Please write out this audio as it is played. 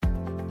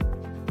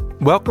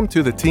Welcome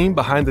to the Team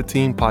Behind the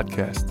Team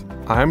podcast.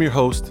 I am your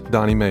host,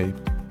 Donnie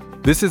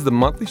Mabe. This is the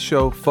monthly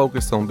show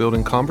focused on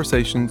building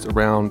conversations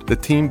around the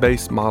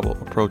team-based model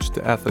approach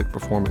to athletic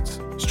performance,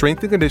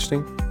 strength and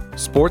conditioning,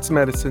 sports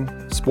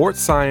medicine,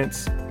 sports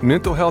science,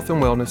 mental health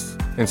and wellness,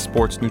 and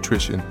sports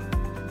nutrition.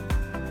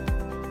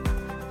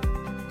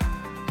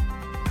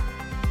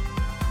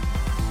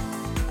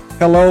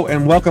 Hello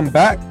and welcome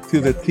back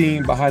to the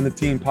Team Behind the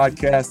Team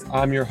podcast.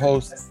 I'm your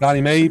host,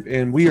 Donnie Mabe,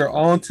 and we are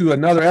on to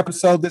another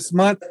episode this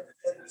month.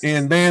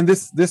 And man,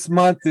 this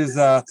month is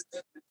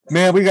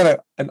we got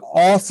an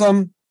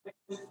awesome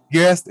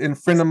guest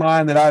and friend of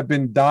mine that I've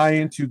been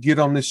dying to get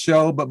on this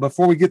show. But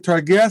before we get to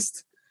our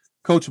guest,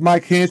 Coach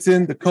Mike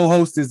Hansen, the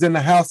co-host, is in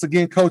the house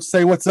again. Coach,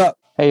 say what's up.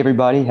 Hey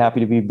everybody,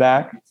 happy to be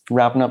back.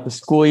 Wrapping up the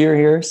school year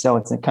here, so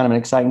it's kind of an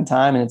exciting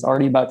time, and it's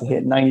already about to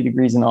hit 90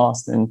 degrees in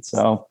Austin.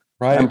 So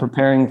right. I'm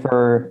preparing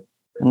for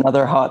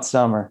another hot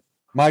summer.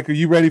 Mike, are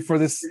you ready for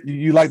this?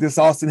 You like this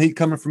Austin heat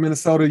coming from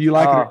Minnesota? You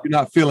like it or you're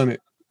not feeling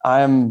it?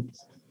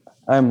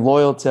 I'm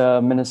loyal to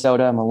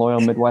Minnesota. I'm a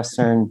loyal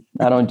Midwestern.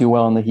 I don't do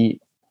well in the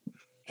heat.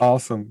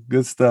 Awesome.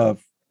 Good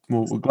stuff.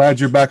 Well, we're glad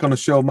you're back on the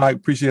show, Mike.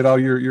 Appreciate all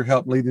your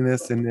help leading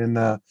this.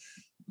 And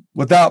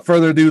without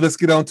further ado, let's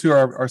get on to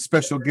our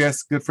special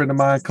guest, good friend of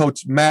mine,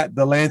 Coach Matt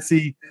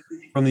Delancey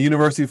from the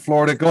University of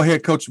Florida. Go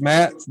ahead, Coach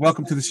Matt.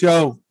 Welcome to the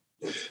show.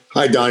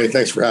 Hi, Donnie.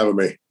 Thanks for having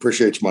me.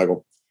 Appreciate you,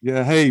 Michael.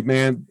 Yeah. Hey,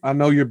 man, I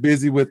know you're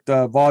busy with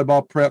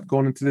volleyball prep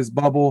going into this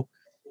bubble.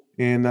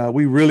 And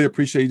we really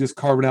appreciate you just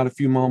carving out a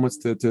few moments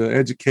to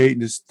educate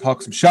and just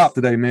talk some shop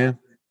today, man.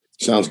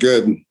 Sounds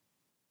good.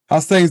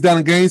 How's things down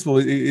in Gainesville?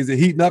 Is it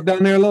heating up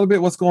down there a little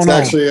bit? What's going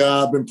on? It's actually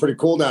been pretty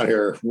cool down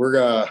here.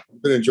 We're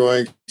been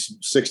enjoying some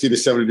 60 to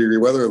 70 degree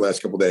weather the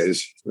last couple of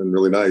days. It's been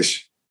really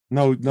nice.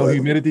 No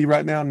humidity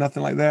right now?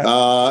 Nothing like that?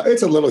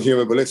 It's a little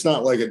humid, but it's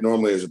not like it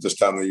normally is at this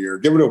time of the year.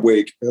 Give it a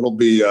week. It'll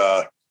be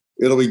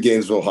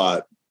Gainesville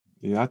hot.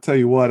 Yeah, I tell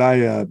you what,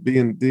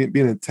 being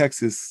in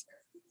Texas,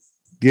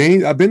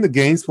 I've been to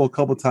Gainesville a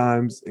couple of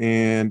times,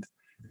 and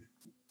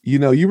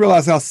you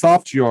realize how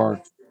soft you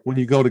are when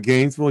you go to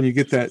Gainesville and you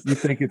get that. You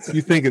think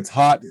it's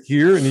hot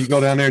here, and you go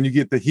down there and you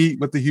get the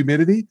heat with the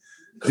humidity.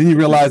 Then you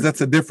realize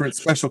that's a different,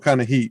 special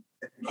kind of heat.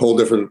 Whole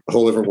different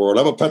world.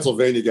 I'm a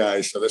Pennsylvania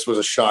guy, so this was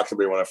a shock to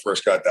me when I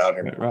first got down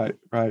here.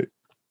 Right.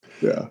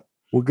 Yeah.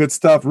 Well, good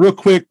stuff. Real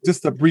quick,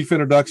 just a brief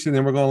introduction,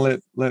 and we're going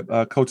to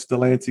let Coach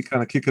Delancey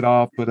kind of kick it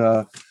off.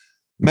 But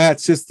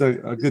Matt's just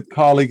a good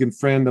colleague and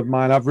friend of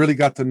mine. I've really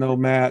got to know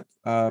Matt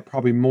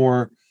probably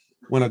more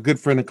when a good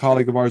friend and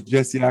colleague of ours,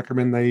 Jesse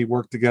Ackerman, they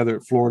worked together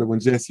at Florida when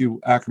Jesse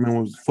Ackerman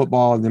was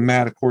football, and then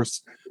Matt, of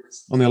course,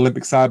 on the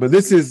Olympic side. But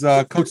this is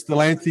Coach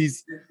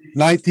Delancey's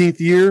 19th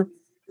year.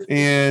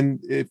 And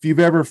if you've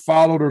ever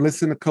followed or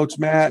listened to Coach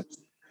Matt,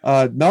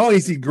 not only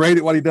is he great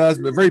at what he does,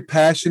 but very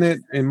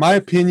passionate, in my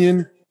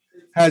opinion,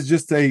 has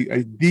just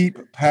a deep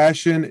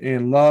passion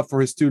and love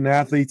for his student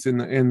athletes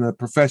in the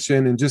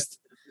profession, and just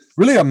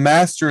really a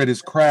master at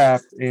his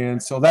craft.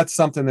 And so that's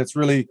something that's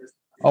really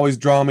always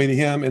drawn me to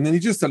him. And then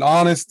he's just an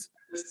honest,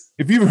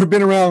 if you've ever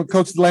been around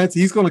Coach Delancey,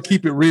 he's going to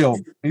keep it real.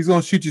 He's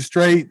going to shoot you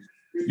straight.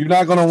 You're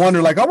not going to wonder,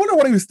 I wonder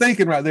what he was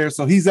thinking right there.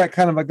 So he's that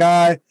kind of a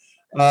guy.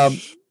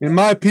 In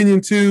my opinion,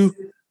 too,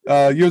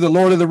 you're the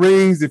Lord of the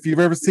Rings. If you've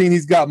ever seen,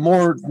 he's got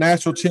more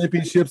national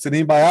championships than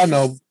anybody I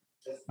know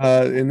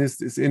in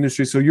this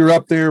industry. So you're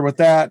up there with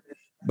that.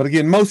 But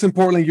again, most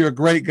importantly, you're a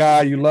great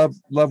guy. You love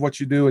what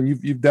you do, and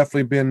you've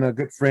definitely been a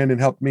good friend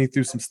and helped me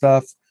through some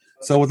stuff.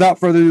 So without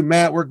further ado,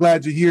 Matt, we're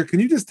glad you're here.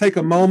 Can you just take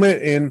a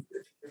moment and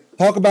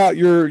talk about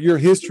your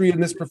history in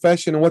this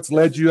profession and what's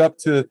led you up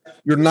to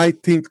your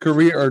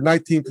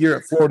 19th year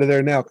at Florida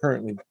there now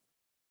currently?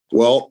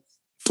 Well,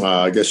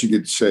 I guess you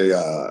could say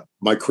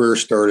my career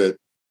started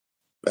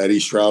at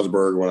East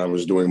Stroudsburg when I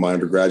was doing my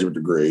undergraduate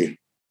degree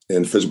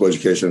in physical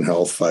education and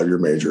health, 5-year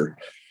major.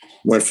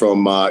 Went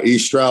from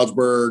East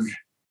Stroudsburg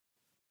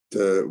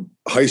to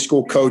high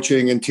school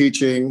coaching and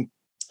teaching.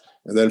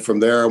 And then from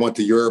there, I went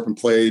to Europe and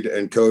played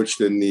and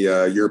coached in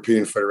the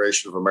European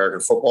Federation of American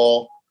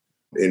Football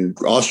in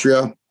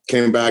Austria.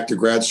 Came back to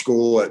grad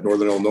school at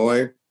Northern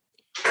Illinois.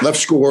 Left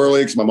school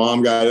early because my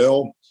mom got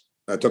ill.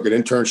 I took an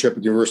internship at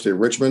the University of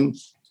Richmond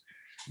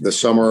the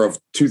summer of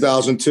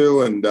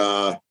 2002. And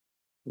I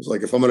was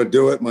like, if I'm going to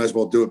do it, might as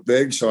well do it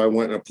big. So I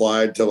went and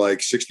applied to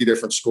 60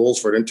 different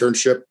schools for an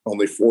internship.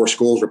 Only 4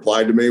 schools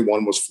replied to me.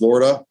 One was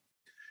Florida.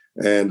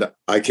 And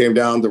I came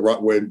down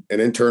with an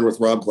intern with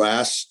Rob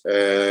Glass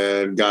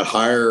and got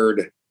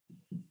hired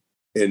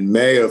in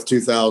May of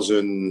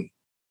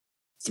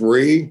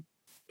 2003.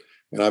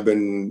 And I've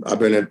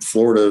been at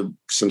Florida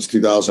since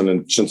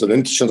 2000 since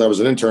I was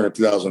an intern in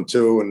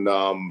 2002. And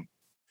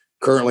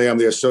currently I'm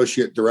the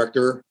associate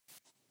director.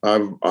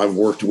 I've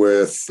worked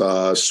with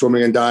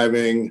swimming and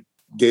diving,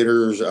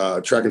 Gators,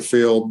 track and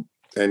field,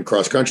 and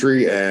cross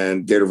country,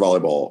 and Gator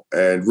volleyball.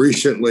 And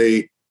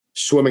recently,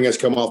 swimming has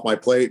come off my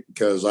plate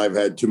because I've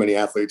had too many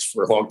athletes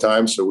for a long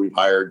time. So we've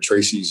hired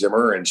Tracy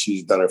Zimmer, and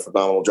she's done a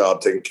phenomenal job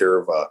taking care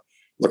of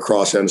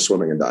lacrosse and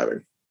swimming and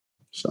diving.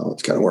 So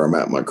it's kind of where I'm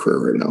at in my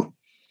career right now.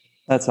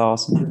 That's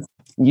awesome.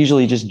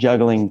 usually just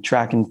juggling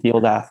track and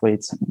field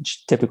athletes,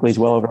 which typically is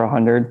well over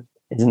 100,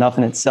 is enough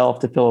in itself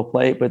to fill a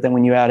plate. But then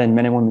when you add in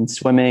men and women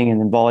swimming and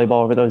then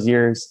volleyball over those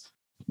years,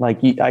 like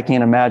I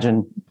can't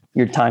imagine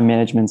your time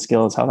management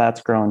skills, how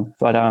that's grown.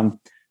 But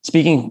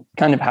speaking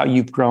kind of how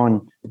you've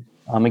grown,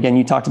 again,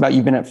 you talked about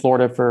you've been at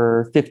Florida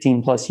for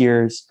 15 plus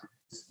years.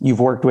 You've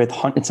worked with,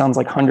 it sounds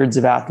like hundreds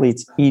of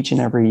athletes each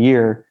and every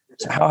year.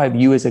 So how have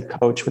you as a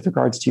coach, with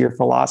regards to your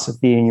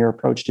philosophy and your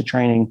approach to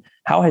training,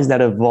 how has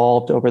that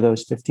evolved over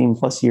those 15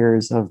 plus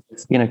years of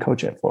being a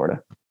coach at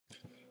Florida?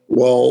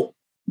 Well,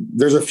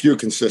 there's a few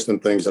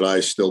consistent things that I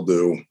still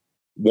do.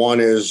 One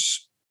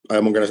is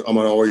I'm gonna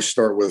always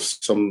start with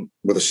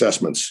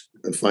assessments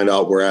and find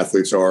out where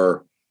athletes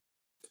are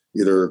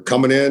either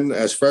coming in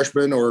as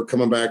freshmen or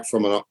coming back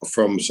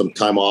from some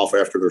time off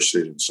after their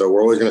season. So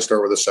we're always going to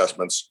start with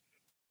assessments.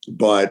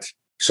 But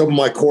some of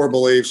my core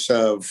beliefs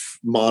have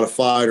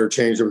modified or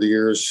changed over the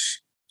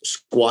years.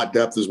 Squat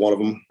depth is one of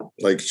them.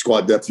 Like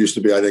squat depth used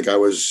to be, I think I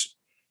was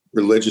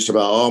religious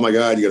about, oh my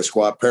God, you got to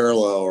squat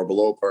parallel or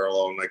below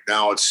parallel. And like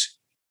now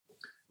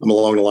I'm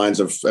along the lines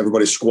of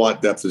everybody's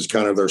squat depth is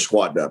kind of their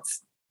squat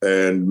depth.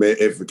 And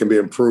if it can be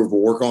improved,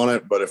 we'll work on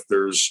it. But if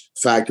there's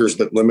factors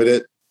that limit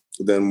it,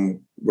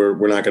 then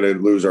we're not going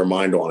to lose our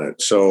mind on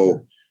it.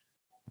 So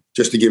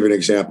just to give you an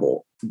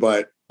example,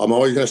 but I'm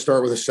always going to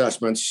start with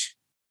assessments.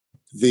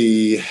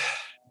 In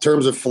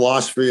terms of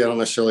philosophy, I don't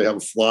necessarily have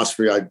a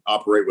philosophy. I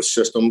operate with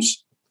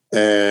systems,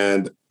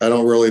 and I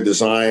don't really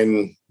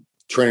design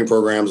training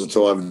programs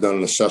until I've done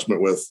an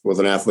assessment with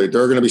an athlete.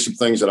 There are going to be some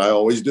things that I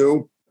always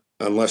do,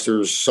 unless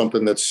there's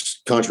something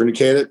that's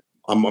contraindicated.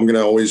 I'm going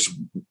to always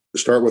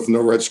start with an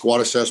overhead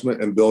squat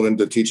assessment and build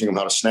into teaching them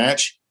how to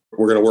snatch.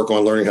 We're going to work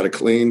on learning how to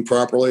clean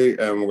properly,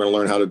 and we're going to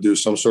learn how to do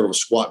some sort of a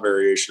squat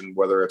variation,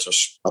 whether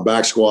it's a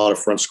back squat, a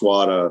front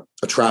squat,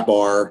 a trap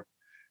bar.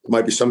 It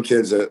might be some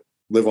kids that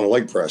live on a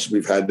leg press.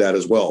 We've had that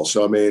as well.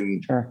 So, I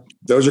mean, sure.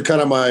 Those are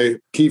kind of my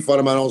key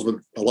fundamentals. But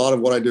a lot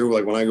of what I do,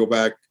 like when I go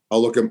back,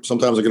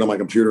 sometimes I get on my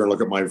computer and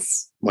look at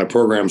my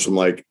programs from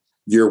like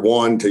year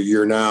one to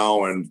year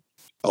now. And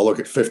I'll look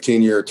at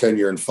 15 year, 10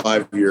 year, and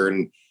 5 year.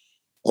 And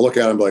I'll look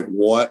at them like,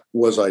 what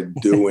was I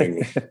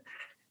doing?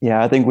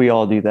 Yeah, I think we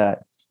all do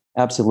that.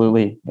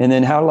 Absolutely. And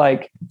then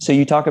so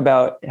you talk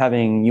about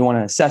you want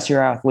to assess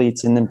your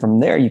athletes, and then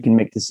from there you can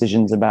make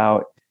decisions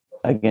about,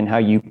 again, how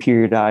you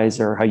periodize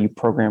or how you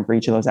program for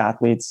each of those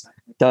athletes.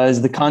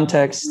 Does the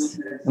context,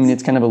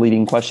 it's kind of a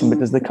leading question, but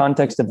does the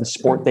context of the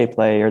sport they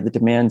play or the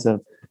demands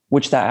of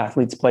which that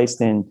athlete's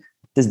placed in,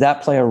 does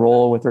that play a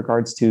role with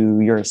regards to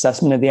your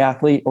assessment of the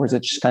athlete, or is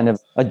it just kind of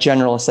a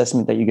general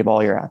assessment that you give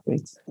all your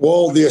athletes?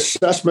 Well, the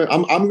assessment,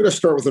 I'm going to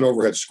start with an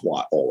overhead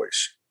squat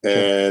always.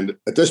 And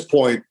at this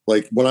point,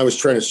 like when I was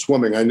training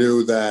swimming, I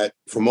knew that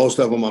for most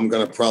of them, I'm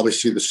going to probably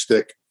see the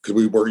stick because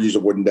we use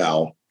a wooden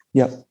dowel.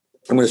 Yep.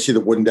 I'm going to see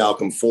the wooden dowel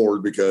come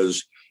forward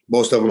because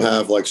most of them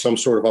have like some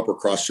sort of upper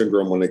cross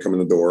syndrome when they come in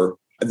the door.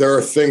 There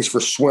are things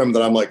for swim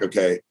that I'm like,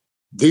 okay,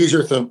 these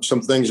are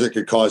some things that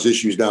could cause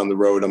issues down the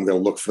road. I'm going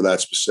to look for that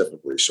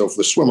specifically. So for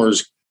the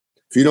swimmers,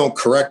 if you don't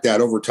correct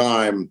that over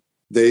time,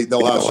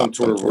 they'll have some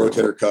sort of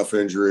rotator cuff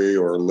injury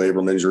or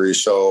labrum injury.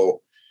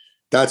 So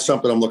that's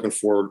something I'm looking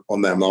for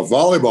on them. Now,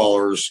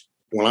 volleyballers,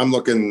 when I'm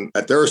looking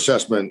at their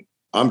assessment,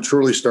 I'm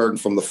truly starting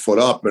from the foot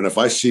up. And if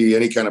I see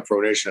any kind of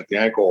pronation at the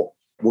ankle,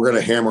 we're going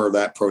to hammer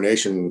that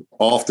pronation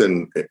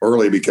often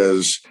early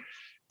because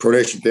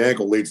pronation at the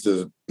ankle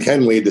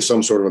can lead to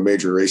some sort of a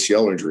major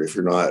ACL injury if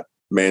you're not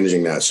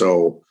managing that.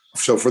 So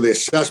for the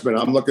assessment,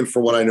 I'm looking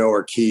for what I know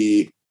are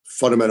key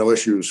fundamental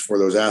issues for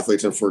those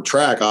athletes. And for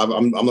track,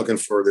 I'm looking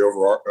for the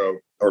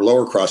or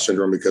lower cross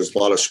syndrome because a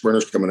lot of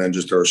sprinters coming in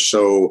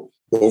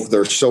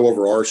they're so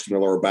overarched in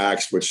their lower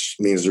backs, which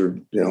means they're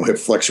hip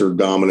flexor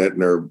dominant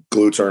and their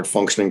glutes aren't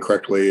functioning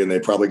correctly, and they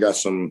probably got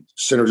some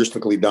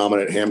synergistically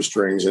dominant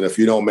hamstrings. And if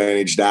you don't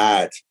manage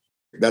that,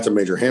 that's a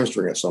major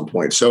hamstring at some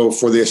point. So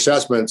for the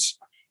assessments,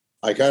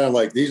 I kind of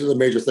like these are the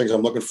major things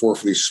I'm looking for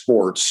these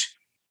sports.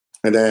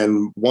 And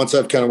then once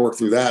I've kind of worked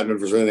through that, and if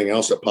there's anything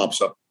else that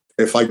pops up,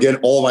 if I get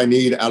all I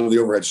need out of the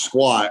overhead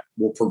squat,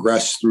 we'll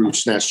progress through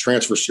snatch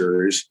transfer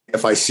series.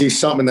 If I see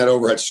something in that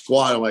overhead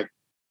squat, I'm like,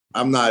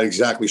 I'm not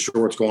exactly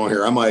sure what's going on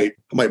here. I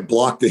might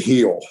block the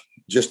heel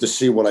just to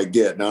see what I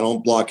get. Now, I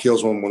don't block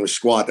heels when we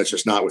squat. That's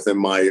just not within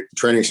my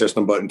training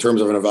system. But in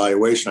terms of an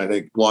evaluation, I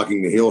think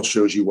blocking the heel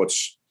shows you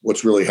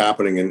what's really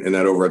happening in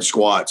that overhead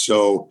squat.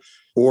 So,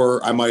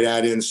 or I might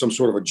add in some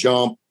sort of a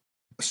jump,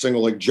 a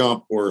single leg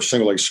jump or a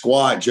single leg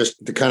squat,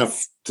 just to kind of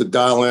to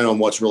dial in on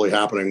what's really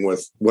happening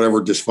with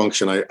whatever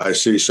dysfunction I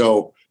see.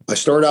 So I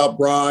start out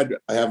broad.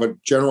 I have a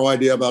general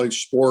idea about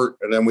each sport,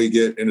 and then we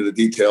get into the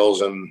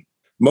details. And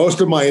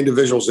most of my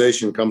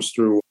individualization comes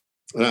through,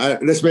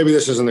 and this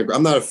isn't,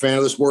 I'm not a fan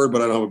of this word,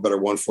 but I don't have a better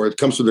one for it. It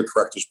comes through the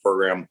correctives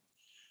program.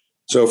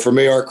 So for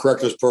me, our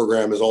correctives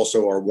program is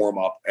also our warm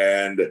up,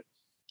 and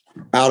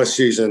out of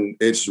season,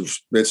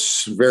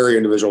 it's very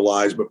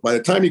individualized. But by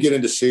the time you get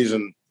into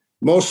season,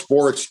 most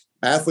sports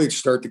athletes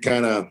start to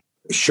kind of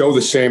show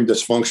the same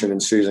dysfunction in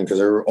season because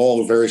they're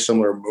all very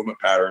similar movement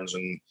patterns.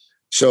 And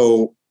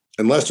so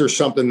unless there's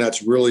something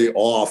that's really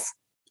off,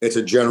 it's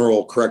a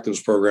general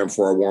correctives program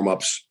for our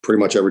warm-ups pretty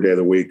much every day of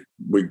the week,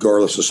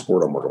 regardless of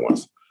sport I'm working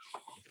with.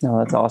 No,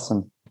 that's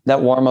awesome.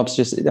 That warm-ups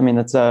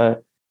that's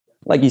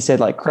like you said,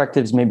 like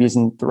correctives maybe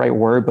isn't the right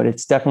word, but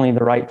it's definitely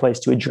the right place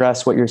to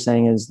address what you're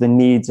saying is the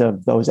needs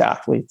of those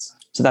athletes.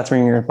 So that's where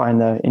you're going to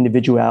find the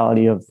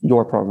individuality of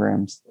your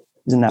programs.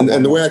 Isn't that?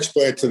 And the way I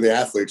explain it to the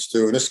athletes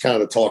too, and this is kind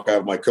of the talk I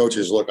have with my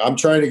coaches, look, I'm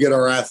trying to get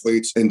our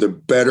athletes into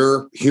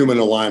better human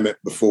alignment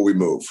before we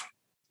move.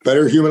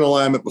 Better human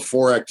alignment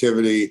before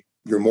activity.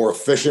 You're more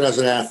efficient as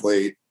an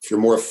athlete. If you're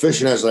more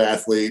efficient as an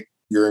athlete,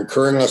 you're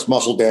incurring less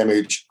muscle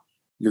damage.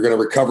 You're going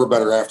to recover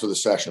better after the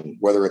session,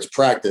 whether it's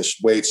practice,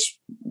 weights,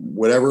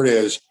 whatever it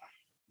is.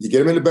 You get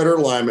them into better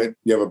alignment.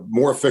 You have a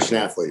more efficient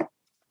athlete.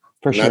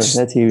 For sure.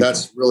 That's huge.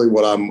 That's really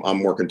what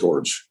I'm working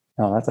towards.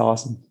 Oh, that's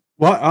awesome.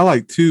 Well, I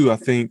like too. I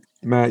think,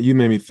 Matt, you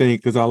made me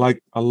think because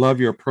I love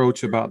your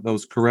approach about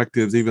those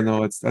correctives, even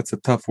though that's a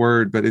tough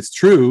word, but it's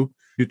true.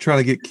 You're trying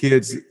to get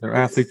kids or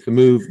athletes to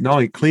move not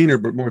only cleaner,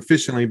 but more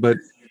efficiently. But,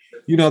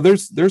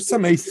 there's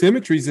some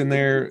asymmetries in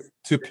there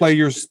to play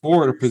your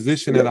sport or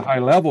position at a high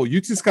level. You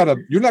just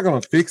you're not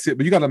going to fix it,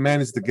 but you got to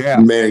manage the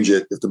gap. Manage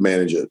it. You have to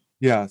manage it.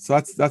 Yeah. So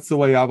that's the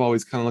way I've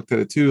always kind of looked at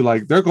it too.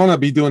 Like they're going to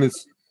be doing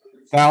this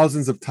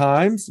thousands of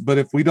times, but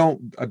if we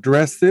don't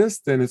address this,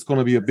 then it's going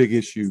to be a big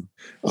issue.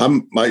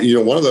 One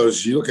of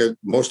those, you look at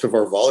most of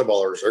our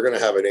volleyballers, they're going to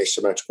have an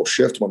asymmetrical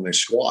shift when they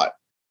squat,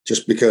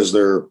 just because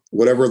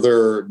whatever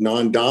their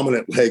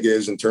non-dominant leg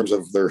is in terms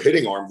of their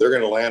hitting arm, they're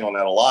going to land on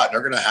that a lot.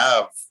 They're going to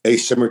have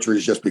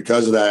asymmetries just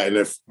because of that. And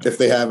if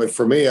they have it,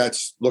 for me,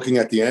 that's looking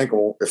at the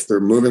ankle. If they're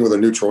moving with a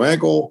neutral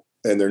ankle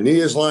and their knee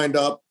is lined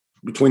up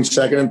between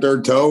second and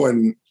third toe,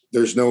 and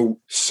there's no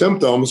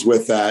symptoms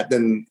with that,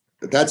 then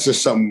that's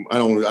just something I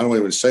don't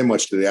even say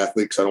much to the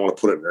athlete because I don't want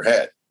to put it in their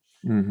head.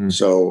 Mm-hmm.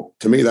 So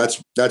to me,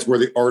 that's where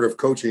the art of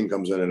coaching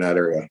comes in that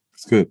area.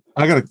 That's good.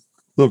 I got a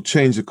little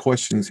change of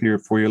questions here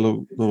for you, a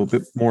little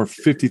bit more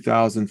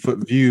 50,000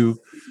 foot view.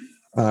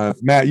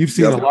 Matt, you've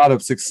seen a lot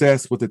of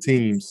success with the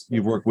teams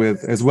you've worked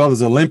with, as well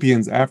as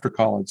Olympians after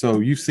college.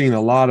 So you've seen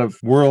a lot of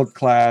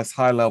world-class,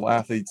 high-level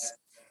athletes.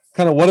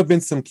 Kind of what have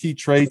been some key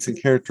traits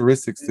and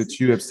characteristics that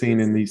you have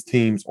seen in these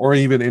teams or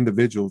even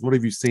individuals? What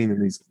have you seen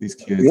in these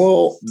kids?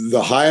 Well,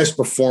 the highest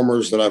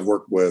performers that I've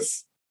worked with,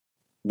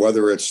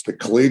 whether it's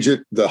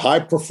the high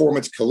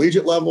performance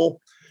collegiate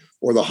level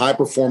or the high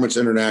performance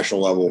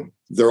international level,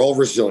 they're all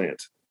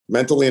resilient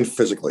mentally and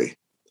physically,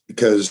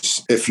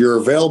 because if you're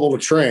available to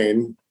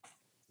train,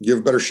 you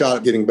have a better shot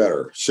at getting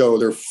better. So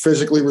they're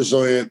physically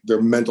resilient.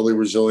 They're mentally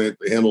resilient.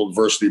 They handle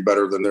adversity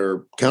better than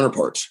their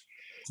counterparts.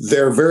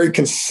 They're very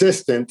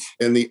consistent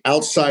in the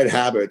outside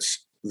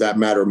habits that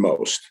matter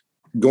most.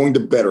 Going to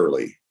bed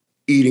early,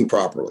 eating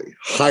properly,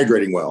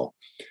 hydrating well,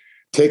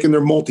 taking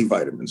their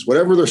multivitamins,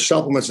 whatever their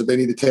supplements that they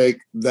need to take,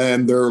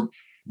 then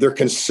they're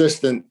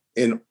consistent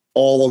in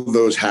all of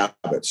those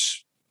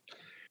habits.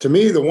 To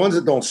me, the ones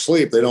that don't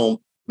sleep, they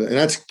don't, and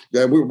that's,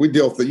 we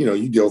deal with,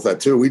 you deal with that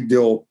too.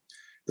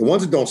 The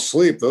ones that don't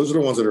sleep, those are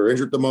the ones that are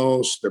injured the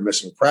most. They're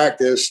missing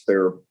practice.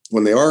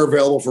 When they are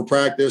available for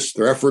practice,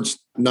 their effort's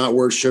not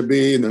where it should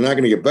be, and they're not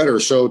going to get better.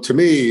 So to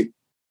me,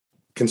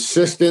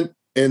 consistent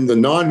in the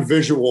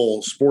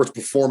non-visual sports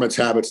performance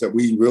habits that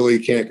we really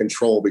can't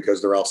control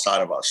because they're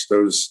outside of us.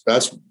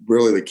 That's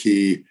really the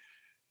key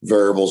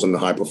variables in the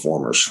high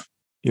performers.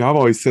 Yeah, I've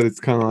always said it's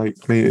kind of like,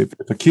 if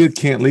a kid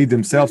can't lead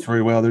themselves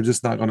very well, they're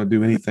just not going to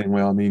do anything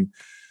well. I mean,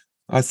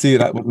 I see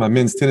it with my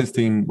men's tennis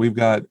team. We've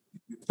got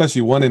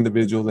especially one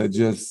individual that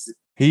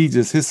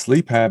his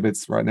sleep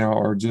habits right now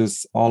are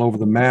just all over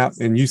the map,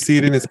 and you see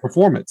it in his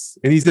performance.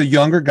 And he's a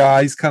younger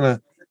guy. He's kind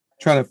of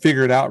trying to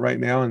figure it out right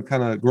now and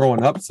kind of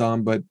growing up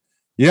some, but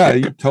yeah,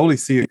 you totally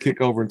see it kick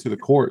over into the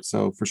court.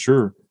 So for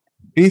sure.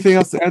 Anything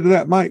else to add to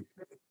that, Mike?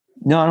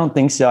 No, I don't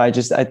think so. I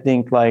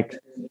think like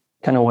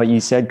kind of what you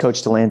said,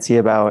 Coach Delancey,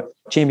 about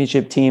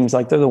championship teams,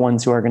 like they're the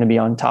ones who are going to be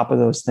on top of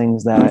those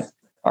things that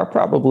are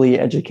probably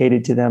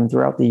educated to them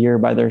throughout the year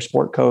by their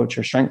sport coach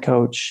or strength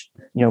coach,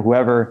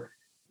 whoever,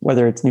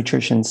 whether it's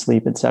nutrition,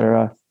 sleep,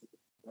 etc.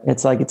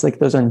 It's like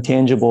those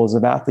intangibles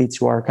of athletes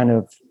who are kind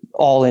of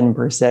all in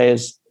per se.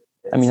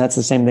 That's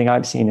the same thing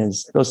I've seen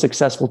is those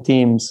successful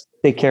teams,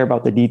 they care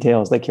about the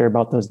details. They care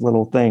about those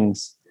little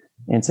things.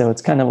 And so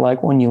it's kind of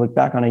like when you look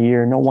back on a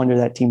year, no wonder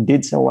that team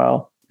did so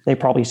well. They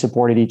probably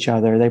supported each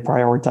other. They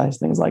prioritized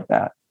things like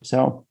that.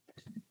 So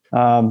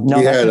go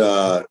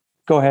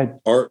ahead.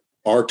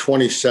 Our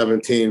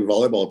 2017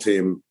 volleyball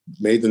team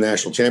made the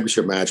national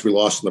championship match. We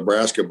lost to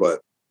Nebraska,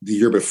 but the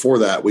year before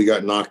that, we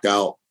got knocked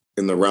out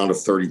in the round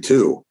of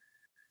 32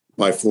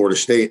 by Florida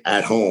State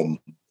at home.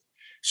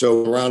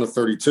 So round of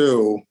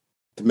 32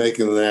 to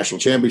making the national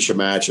championship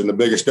match. And the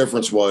biggest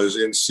difference was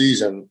in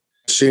season,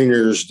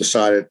 seniors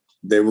decided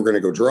they were going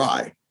to go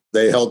dry.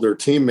 They held their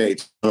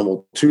teammates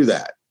accountable to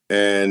that.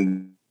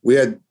 And we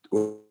had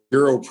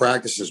 0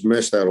 practices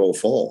missed that whole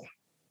fall.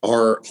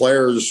 Our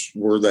players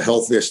were the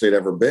healthiest they'd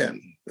ever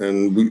been.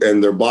 And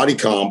their body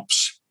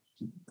comps,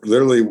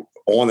 literally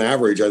on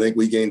average, I think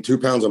we gained 2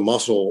 pounds of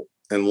muscle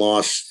and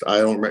lost,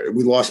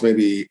 we lost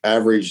maybe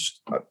average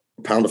a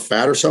pound of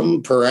fat or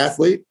something per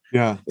athlete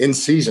in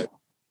season.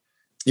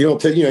 You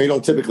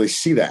don't typically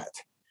see that.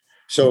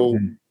 So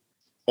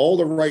all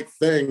the right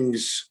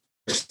things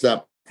at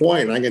that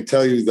point. And I can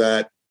tell you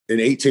that in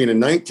 18 and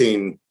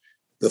 19,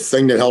 the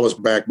thing that held us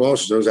back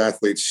most is those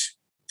athletes,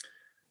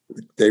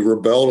 they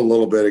rebelled a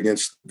little bit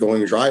against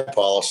going dry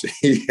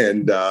policy,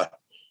 and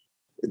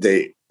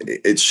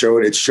it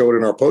showed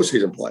in our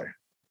postseason play.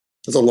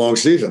 It's a long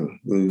season,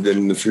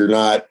 and if you're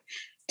not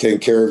taking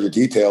care of your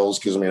details,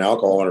 because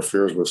alcohol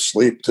interferes with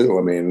sleep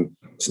too.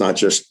 It's not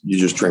just you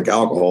just drink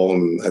alcohol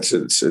and that's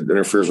it. It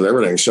interferes with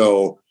everything.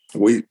 So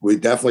we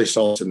definitely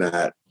saw in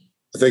that.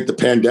 I think the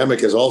pandemic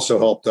has also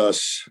helped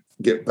us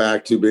get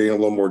back to being a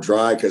little more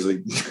dry because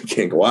we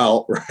can't go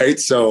out, right?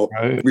 So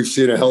we've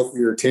seen a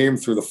healthier team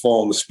through the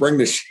fall and the spring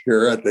this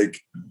year. I think,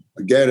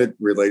 again, it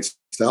relates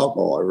to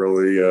alcohol.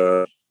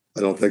 I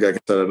don't think I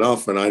can say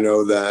enough. And I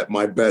know that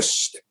my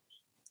best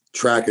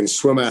track and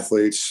swim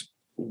athletes,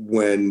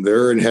 when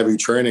they're in heavy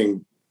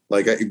training,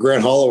 like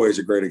Grant Holloway is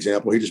a great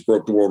example. He just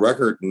broke the world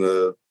record in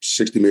the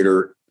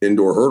 60-meter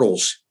indoor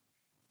hurdles.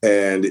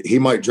 And he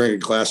might drink a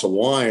glass of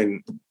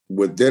wine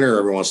with dinner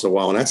every once in a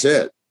while, and that's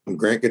it. And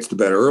Grant gets to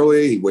bed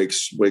early. He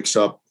wakes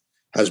up,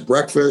 has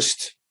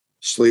breakfast,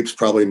 sleeps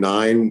probably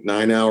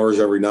nine hours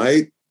every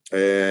night.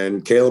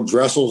 And Caleb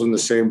Dressel's in the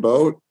same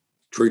boat,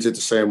 treats it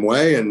the same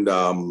way. And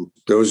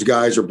those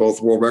guys are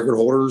both world record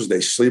holders.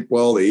 They sleep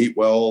well, they eat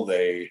well,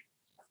 they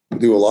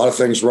do a lot of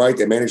things right.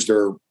 They manage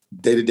their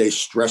day-to-day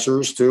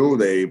stressors too.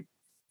 They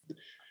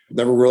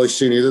never really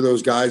seen either of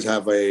those guys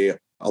have a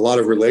lot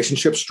of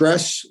relationship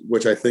stress,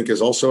 which I think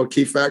is also a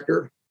key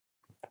factor.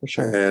 For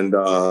sure. And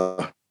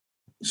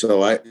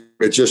so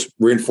it just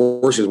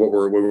reinforces what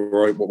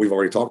we've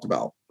already talked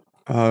about.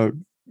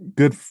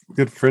 Good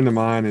friend of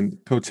mine, and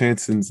Coach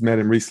Hanson's met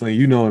him recently.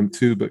 You know him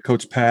too, but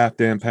Coach Paff,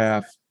 Dan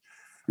Paff.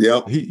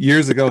 Yep.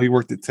 Years ago, he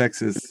worked at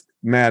Texas.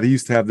 Matt, he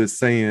used to have this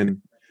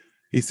saying.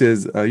 He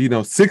says,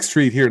 6th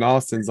Street here in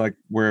Austin's like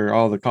where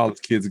all the college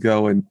kids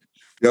go. And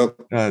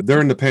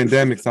during the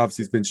pandemic,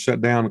 obviously, it's been shut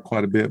down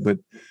quite a bit. But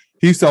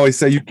he used to always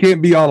say, you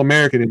can't be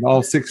All-American and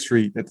all 6th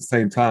Street at the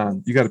same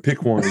time. You got to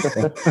pick one.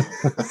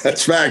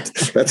 That's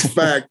fact. That's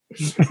fact.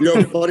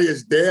 Funny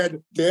is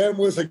Dan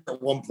was at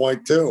one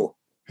point too.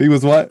 He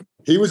was what?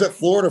 He was at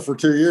Florida for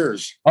 2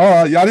 years.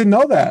 Oh, yeah, I didn't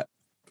know that.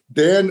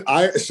 Dan,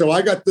 I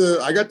got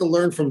to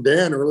learn from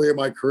Dan early in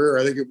my career.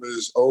 I think it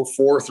was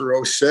 04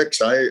 through 06.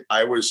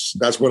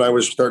 That's when I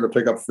was starting to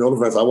pick up field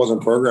events. I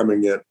wasn't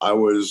programming yet. I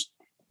was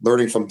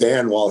learning from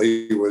Dan while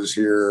he was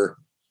here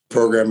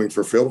programming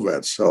for field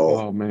events. So,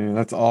 oh man,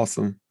 that's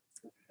awesome.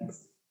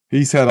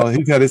 He's had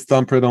his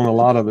thumbprint on a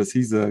lot of us.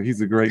 He's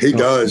a great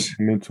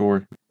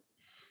mentor.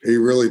 He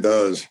really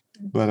does.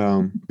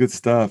 But good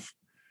stuff.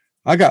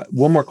 I got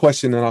one more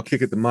question, and I'll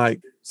kick it to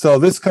Mike. So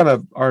this kind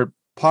of our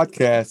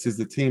podcast is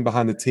the team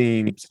behind the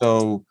team.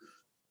 So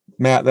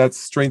Matt, that's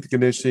strength and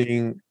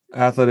conditioning,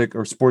 athletic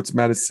or sports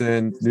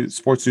medicine,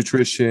 sports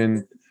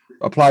nutrition,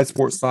 applied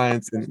sports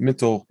science, and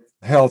mental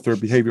health or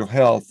behavioral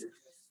health.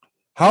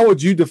 How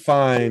would you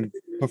define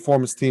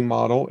performance team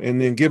model,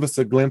 and then give us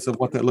a glimpse of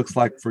what that looks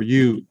like for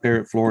you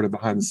there at Florida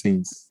behind the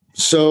scenes?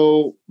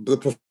 So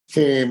the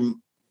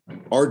team,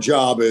 our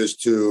job is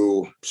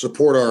to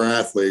support our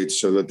athletes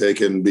so that they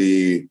can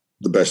be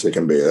the best they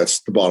can be.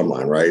 That's the bottom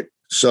line, right?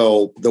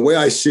 So the way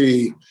I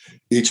see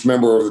each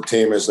member of the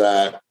team is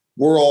that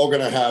we're all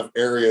going to have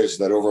areas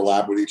that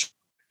overlap with each,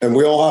 and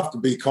we all have to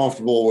be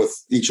comfortable with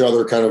each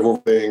other kind of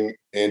moving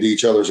into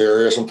each other's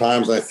area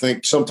sometimes. And I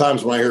think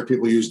sometimes when I hear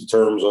people use the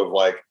terms of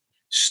like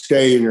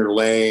stay in your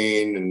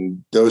lane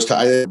and those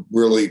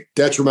really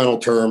detrimental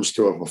terms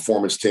to a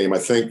performance team. I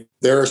think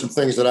there are some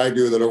things that I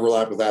do that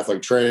overlap with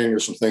athletic training.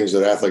 There's some things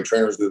that athletic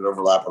trainers do that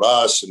overlap with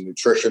us, and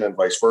nutrition and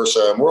vice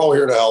versa. And we're all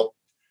here to help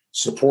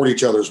support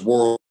each other's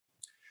world.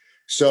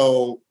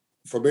 So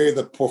for me,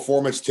 the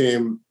performance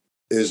team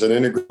is an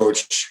integrated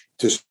approach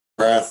to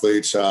our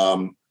athletes'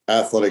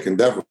 athletic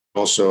endeavor.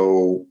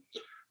 Also,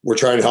 we're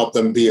trying to help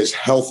them be as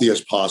healthy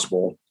as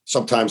possible.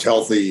 Sometimes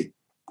healthy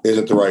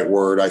isn't the right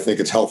word. I think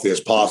it's healthy as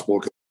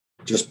possible.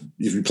 Just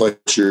if you play,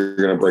 you're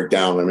going to break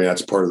down. I mean,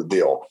 that's part of the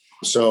deal.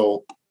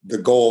 So the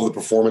goal of the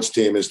performance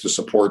team is to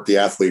support the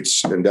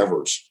athletes'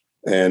 endeavors.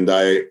 And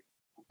I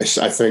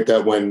think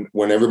that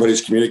when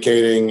everybody's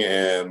communicating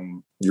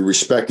and you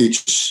respect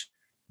each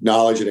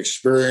knowledge and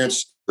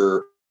experience,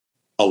 or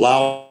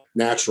allow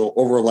natural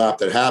overlap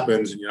that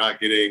happens, and you're not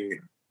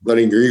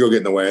letting your ego get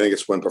in the way, I think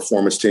it's when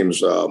performance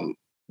teams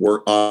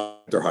work on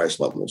their highest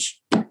levels.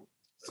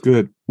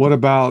 Good. What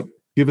about,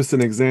 give us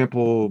an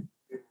example,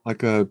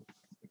 like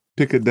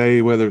pick a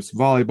day, whether it's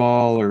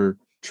volleyball or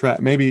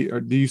track, maybe,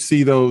 or do you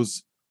see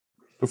those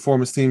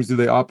performance teams, do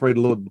they operate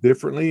a little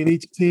differently in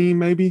each team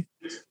maybe?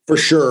 For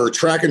sure.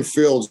 Track and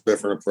field's a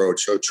different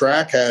approach. So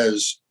track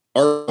has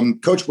our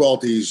Coach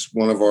Welty's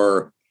one of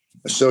our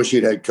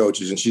associate head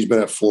coaches, and she's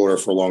been at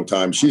Florida for a long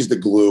time. She's the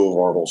glue of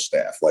our whole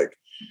staff. Like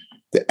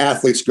the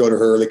athletes go to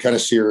her, they kind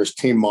of see her as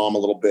team mom a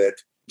little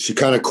bit. She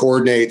kind of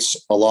coordinates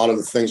a lot of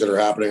the things that are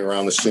happening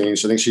around the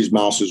scenes. I think she's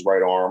Mouse's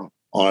right arm.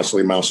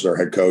 Honestly, Mouse is our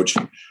head coach.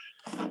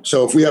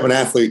 So if we have an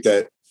athlete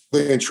that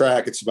in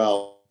track, it's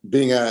about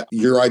being at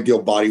your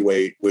ideal body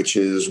weight, which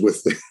is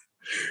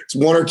it's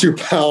 1 or 2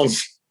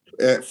 pounds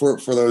for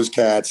those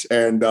cats.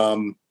 And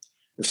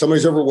if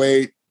somebody's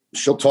overweight,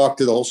 she'll talk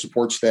to the whole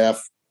support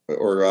staff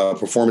or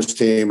performance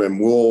team,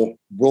 and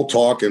we'll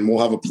talk and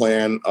we'll have a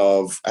plan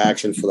of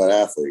action for that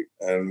athlete.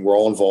 And we're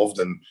all involved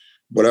in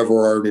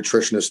whatever our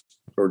nutritionist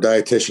or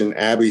dietitian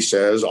Abby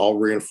says. I'll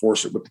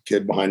reinforce it with the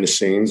kid behind the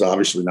scenes,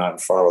 obviously not in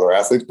front of other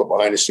athletes, but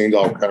behind the scenes,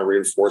 I'll kind of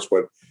reinforce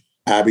what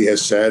Abby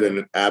has said,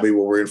 and Abby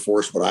will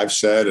reinforce what I've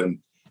said, and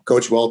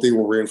Coach Welty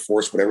will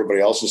reinforce what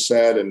everybody else has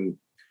said. And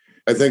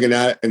I think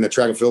in the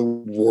track and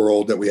field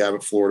world that we have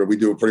at Florida, we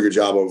do a pretty good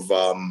job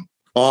of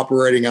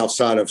operating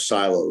outside of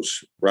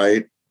silos,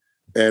 right?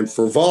 And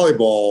for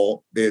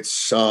volleyball,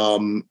 it's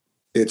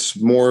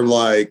more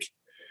like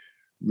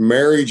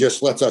Mary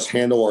just lets us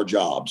handle our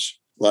jobs.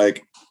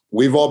 Like,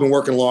 we've all been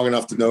working long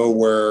enough to know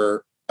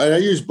where, and I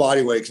use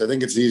body weight because I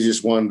think it's the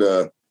easiest one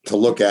to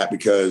look at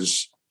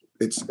because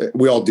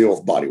we all deal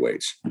with body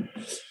weights.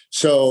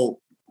 So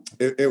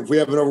if we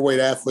have an overweight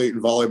athlete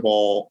in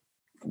volleyball,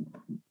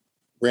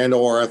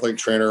 Randall, our athletic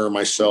trainer, or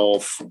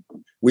myself,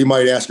 we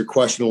might ask a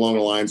question along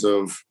the lines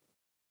of,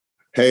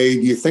 hey,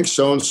 do you think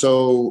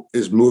so-and-so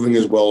is moving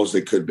as well as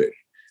they could be?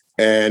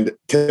 And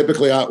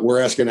typically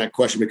we're asking that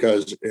question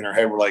because in our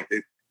head, we're like,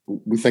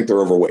 we think they're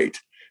overweight,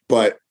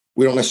 but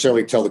we don't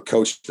necessarily tell the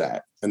coach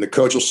that. And the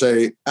coach will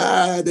say,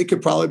 they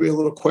could probably be a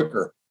little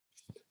quicker.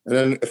 And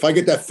then if I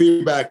get that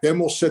feedback, then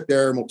we'll sit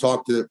there and we'll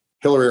talk to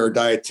Hillary, our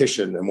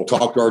dietitian, and we'll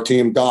talk to our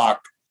team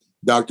doc,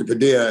 Dr.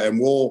 Padilla, and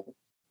we'll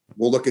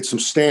look at some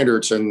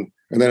standards. And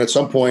then at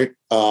some point,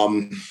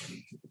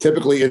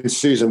 typically in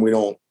season, we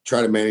don't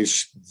try to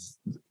manage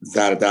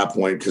that at that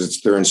point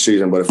because they're in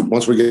season. But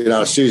once we get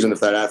out of season,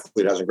 if that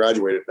athlete hasn't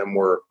graduated, then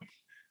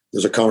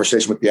there's a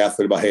conversation with the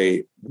athlete about,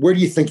 hey, where do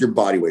you think your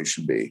body weight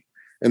should be?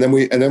 And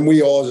then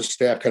we all as a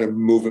staff kind of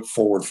move it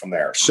forward from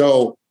there.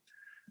 So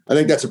I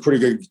think that's a pretty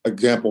good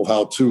example of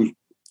how two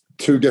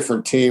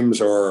different teams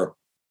are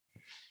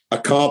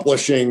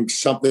accomplishing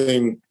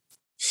something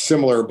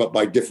similar, but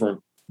by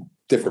different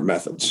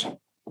methods.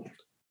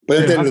 But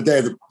at the end of the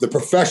day, the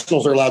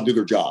professionals are allowed to do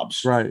their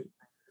jobs. Right.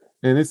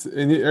 And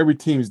every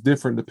team is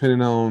different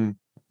depending on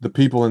the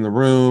people in the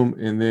room.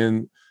 And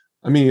then,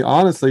 I mean,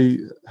 honestly,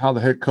 how the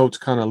head coach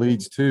kind of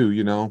leads too,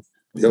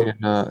 Yep.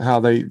 And how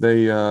they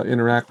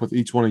interact with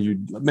each one of you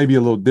maybe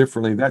a little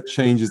differently. That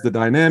changes the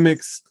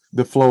dynamics,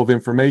 the flow of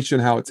information,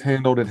 how it's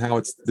handled and how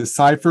it's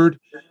deciphered,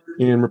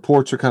 and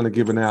reports are kind of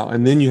given out.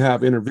 And then you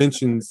have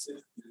interventions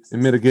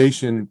and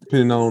mitigation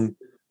depending on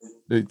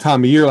the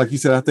time of year. Like you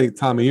said, I think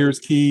time of year is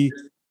key.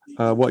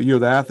 What year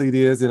the athlete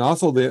is, and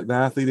also the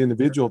athlete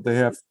individual, they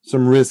have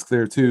some risk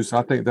there too. So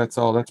I think that's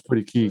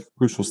pretty key,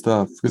 crucial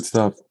stuff. Good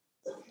stuff.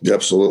 Yeah,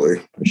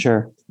 absolutely. For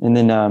sure. And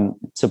then,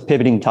 so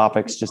pivoting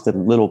topics just a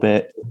little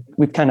bit,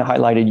 we've kind of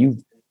highlighted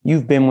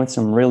you've been with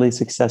some really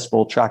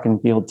successful track and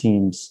field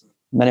teams,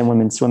 men and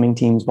women swimming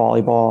teams,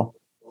 volleyball,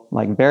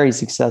 like very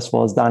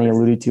successful, as Donnie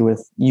alluded to,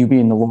 with you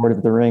being the Lord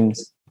of the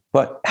Rings.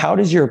 But how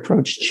does your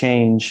approach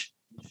change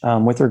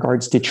with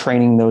regards to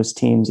training those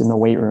teams in the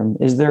weight room?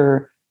 Is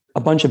there a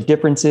bunch of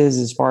differences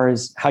as far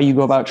as how you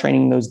go about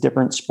training those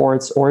different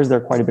sports, or is there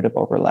quite a bit of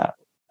overlap?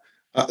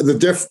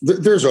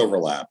 There's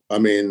overlap. I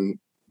mean,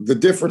 the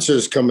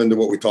differences come into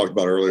what we talked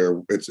about earlier.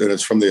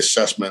 It's from the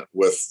assessment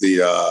with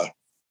the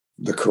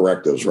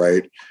correctives,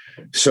 right?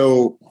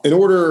 So in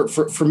order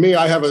for me,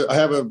 I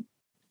have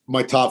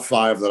my top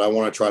 5 that I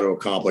want to try to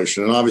accomplish.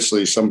 And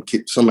obviously some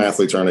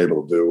athletes aren't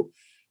able to do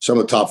some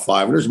of the top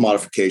 5, and there's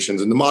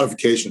modifications, and the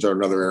modifications are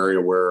another area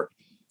where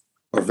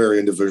are very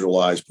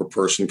individualized per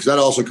person, because that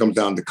also comes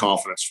down to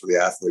confidence for the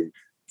athlete.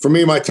 For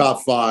me, my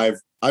top 5,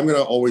 I'm going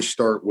to always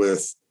start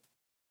with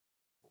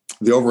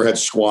the overhead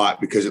squat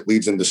because it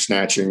leads into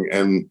snatching.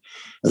 And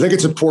I think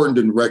it's important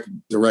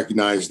to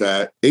recognize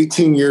that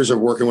 18 years of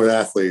working with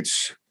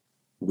athletes,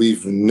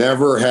 we've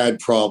never had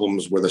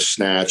problems with a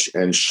snatch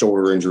and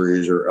shoulder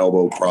injuries or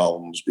elbow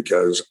problems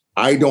because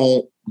I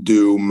don't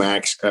do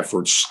max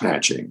effort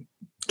snatching.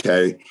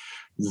 Okay.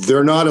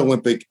 They're not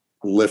Olympic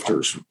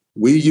lifters.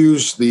 We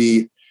use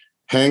the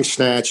hang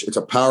snatch. It's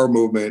a power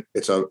movement.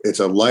 It's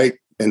a light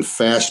and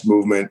fast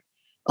movement.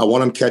 I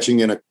want them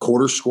catching in a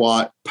quarter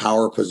squat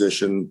power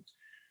position.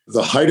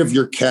 The height of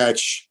your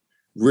catch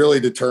really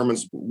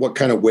determines what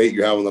kind of weight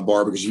you have on the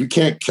bar, because if you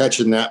can't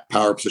catch in that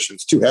power position,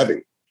 it's too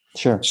heavy.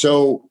 Sure.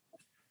 So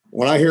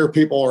when I hear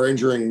people are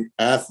injuring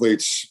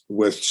athletes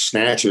with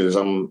snatches,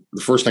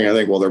 the first thing I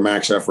think, well, they're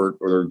max effort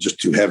or they're just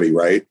too heavy,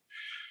 right?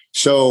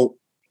 So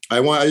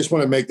I just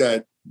want to make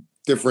that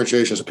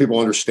differentiation so people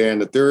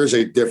understand that there is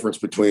a difference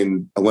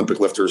between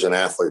Olympic lifters and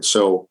athletes.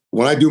 So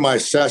when I do my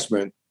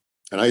assessment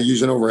and I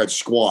use an overhead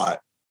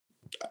squat,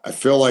 I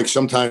feel like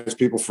sometimes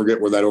people forget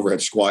where that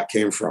overhead squat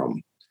came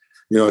from.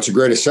 It's a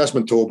great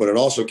assessment tool, but it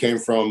also came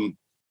from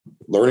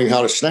learning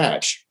how to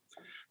snatch.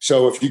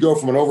 So if you go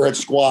from an overhead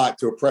squat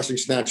to a pressing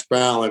snatch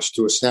balance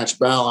to a snatch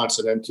balance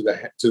and then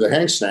to the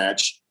hang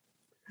snatch,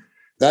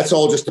 that's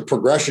all just a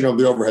progression of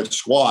the overhead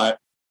squat.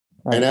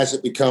 Right. And as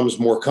it becomes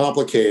more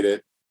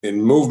complicated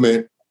in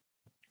movement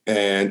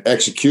and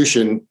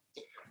execution,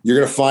 you're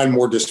going to find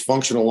more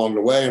dysfunction along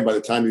the way. And by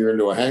the time you're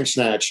into a hang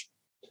snatch,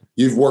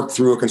 you've worked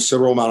through a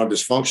considerable amount of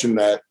dysfunction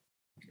that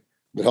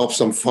helps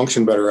them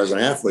function better as an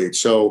athlete.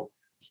 So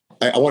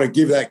I want to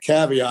give that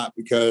caveat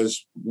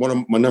because one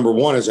of my number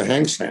one is a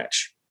hang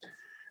snatch.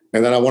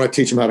 And then I want to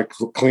teach them how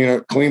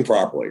to clean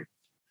properly.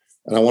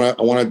 And I want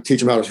to teach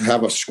them how to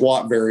have a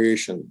squat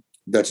variation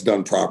that's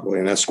done properly.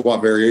 And that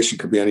squat variation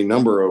could be any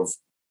number of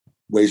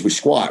ways we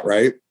squat,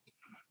 right?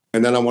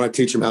 And then I want to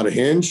teach them how to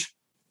hinge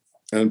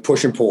and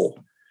push and pull.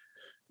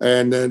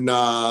 And then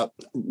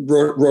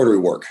rotary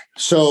work.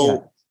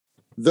 So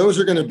those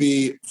are going to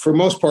be, for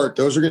most part,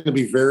 those are going to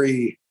be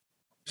very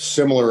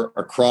similar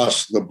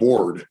across the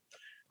board.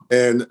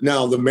 And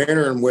now the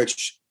manner in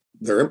which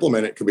they're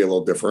implemented could be a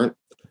little different.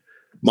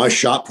 My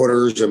shot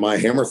putters and my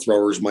hammer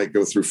throwers might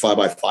go through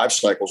 5x5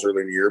 cycles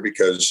early in the year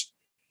because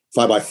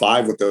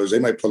 5x5 with those, they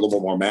might put a little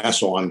bit more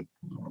mass on.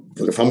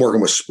 But if I'm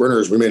working with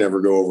sprinters, we may never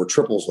go over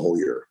triples the whole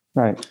year.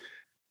 Right.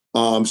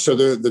 So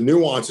the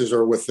nuances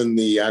are within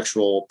the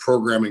actual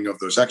programming of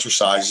those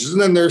exercises.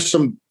 And then there's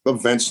some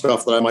event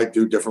stuff that I might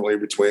do differently I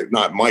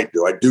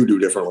do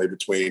differently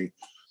between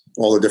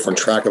all the different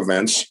track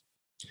events.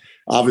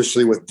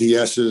 Obviously with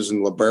DSs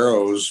and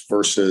liberos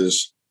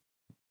versus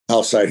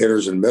outside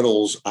hitters and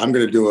middles, I'm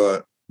going to do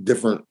a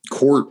different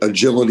court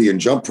agility and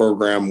jump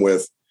program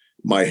with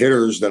my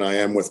hitters than I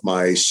am with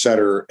my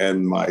setter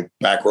and my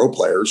back row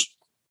players.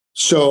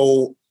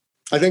 So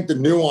I think the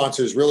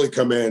nuances really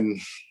come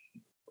in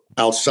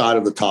outside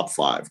of the top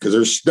five, because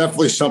there's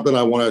definitely something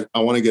I want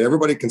to get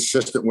everybody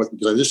consistent with,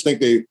 because I just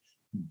think they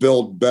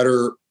build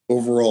better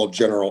overall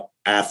general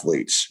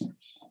athletes.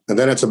 And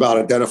then it's about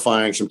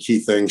identifying some key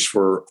things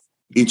for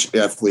each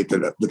athlete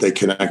that they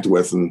connect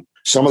with. And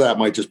some of that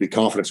might just be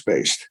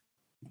confidence-based.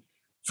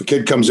 If a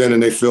kid comes in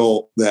and they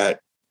feel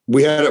that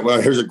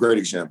here's a great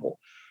example.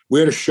 We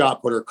had a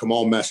shot putter,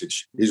 Kamal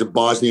Message. He's a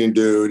Bosnian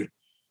dude.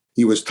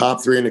 He was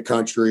top 3 in the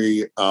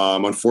country.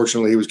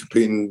 Unfortunately, he was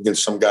competing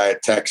against some guy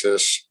at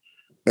Texas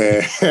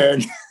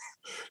and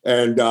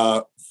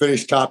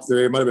finished top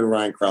 3. It might have been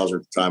Ryan Krauser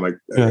at the time. I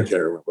can't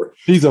remember.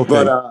 He's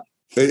okay. But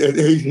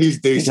he's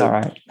decent. He's all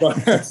right.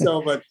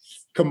 But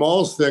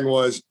Kamal's thing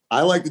was,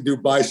 I like to do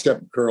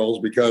bicep curls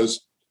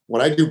because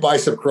when I do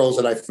bicep curls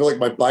and I feel like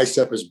my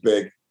bicep is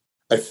big,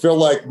 I feel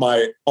like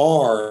my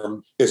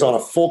arm is on a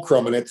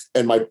fulcrum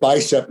and my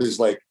bicep is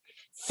like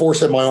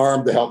forcing my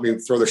arm to help me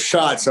throw the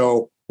shot.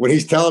 So when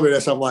he's telling me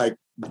this, I'm like,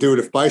 dude,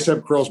 if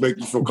bicep curls make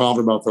you feel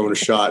confident about throwing a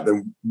shot,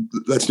 then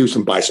let's do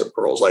some bicep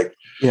curls. Like,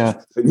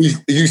 yeah,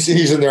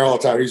 he's in there all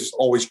the time. He's just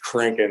always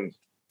cranking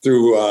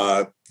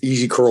through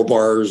easy curl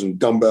bars and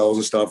dumbbells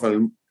and stuff.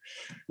 And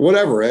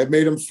whatever, it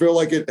made him feel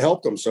like it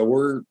helped him.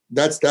 So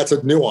that's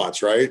a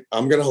nuance, right?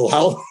 I'm going to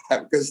allow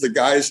that because the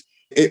guys,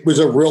 it was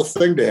a real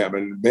thing to him,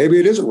 and maybe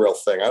it is a real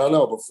thing. I don't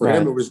know, but for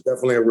him, it was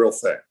definitely a real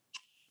thing.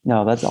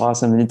 No, that's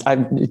awesome.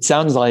 It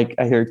sounds like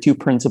I hear two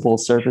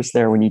principles surface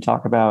there when you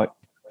talk about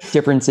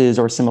differences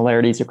or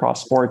similarities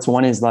across sports.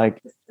 One is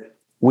like,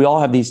 we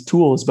all have these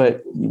tools,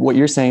 but what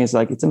you're saying is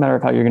like, it's a matter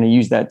of how you're going to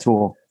use that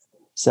tool.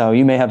 So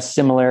you may have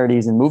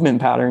similarities in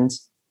movement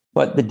patterns,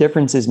 but the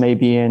differences may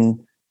be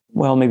in,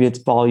 well, maybe it's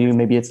volume,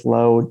 maybe it's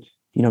load,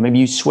 maybe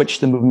you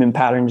switch the movement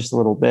pattern just a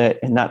little bit,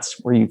 and that's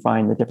where you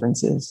find the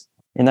differences.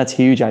 And that's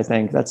huge. I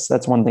think that's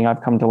one thing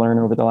I've come to learn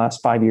over the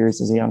last 5 years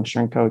as a young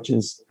strength coach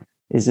is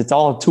it's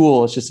all a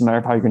tool. It's just a matter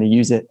of how you're going to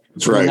use it.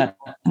 That's right. And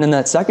then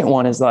that second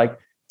one is like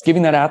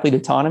giving that athlete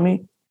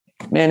autonomy.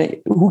 Man,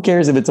 who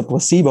cares if it's a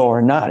placebo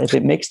or not? If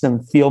it makes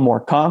them feel more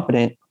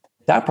confident,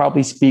 that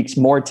probably speaks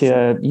more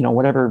to,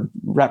 whatever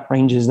rep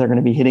ranges they're going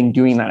to be hitting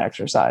doing that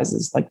exercise.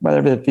 Is like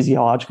whatever the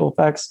physiological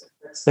effects,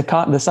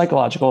 the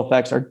psychological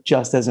effects are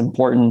just as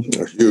important.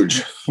 They're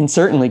huge. And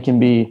certainly can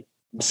be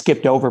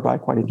skipped over by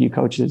quite a few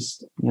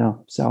coaches,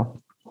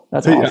 so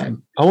that's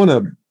awesome. I want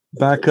to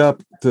back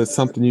up to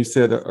something you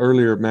said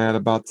earlier, Matt,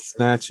 about the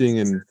snatching.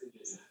 And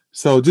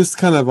so just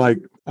kind of like,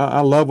 I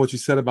love what you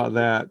said about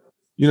that.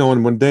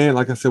 When Dan,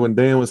 like I said, when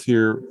Dan was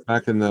here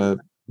back in the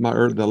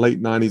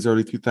late 90s,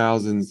 early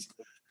 2000s,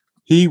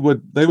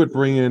 they would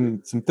bring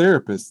in some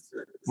therapists.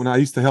 When I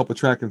used to help with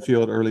track and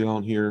field early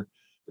on here,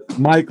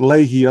 Mike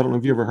Leahy, I don't know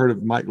if you ever heard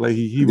of Mike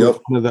Leahy. He was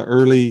one of the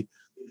early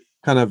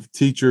kind of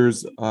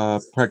teachers,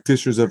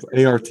 practitioners of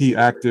ART,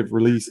 active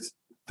release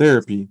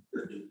therapy.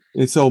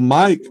 And so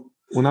Mike,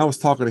 when I was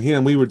talking to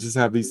him, we would just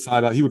have these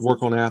he would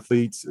work on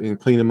athletes and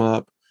clean them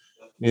up.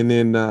 And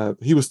then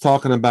he was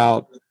talking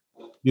about,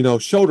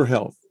 shoulder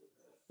health.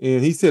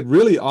 And he said,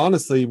 really,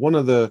 honestly, one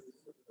of the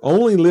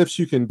only lifts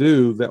you can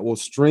do that will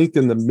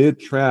strengthen the mid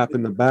trap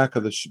in the back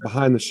of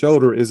behind the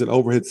shoulder is an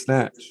overhead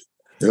snatch.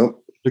 Yep.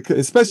 Because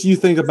especially you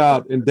think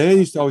about, and Dan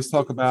used to always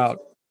talk about,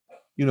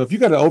 if you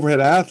got an overhead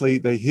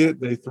athlete, they hit,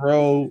 they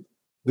throw,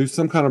 do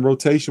some kind of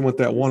rotation with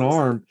that one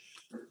arm.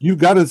 you've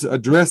got to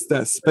address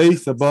that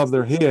space above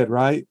their head,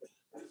 right?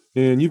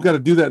 And you've got to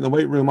do that in the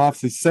weight room,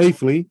 obviously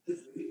safely.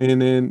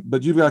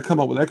 But you've got to come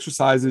up with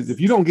exercises. If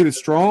you don't get it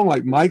strong,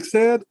 like Mike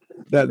said,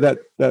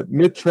 that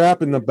mid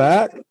trap in the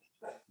back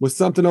with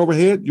something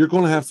overhead, you're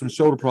going to have some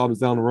shoulder problems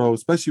down the road,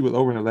 especially with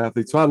overhead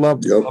athletes. So I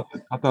loved it.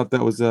 I thought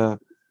that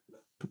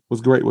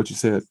was great what you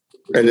said.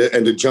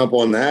 And to jump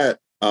on that,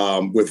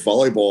 with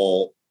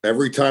volleyball,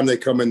 every time they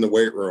come in the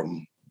weight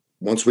room,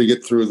 once we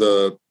get through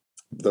the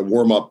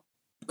warm-up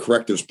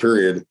correctives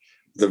period,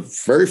 the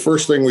very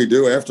first thing we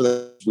do after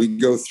that, we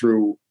go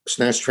through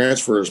snatch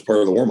transfer as part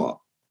of the warm-up.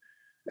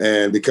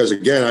 And because,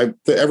 again,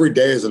 every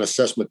day is an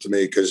assessment to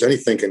me, because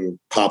anything can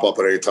pop up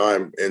at any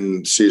time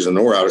in season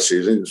or out of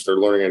season. If they're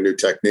learning a new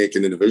technique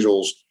in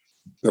individuals,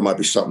 there might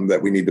be something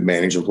that we need to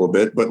manage a little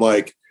bit. But,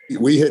 like,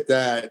 we hit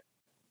that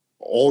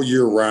all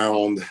year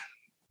round.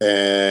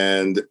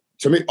 And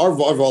to me, our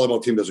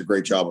volleyball team does a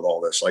great job with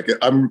all this. Like,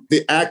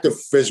 the active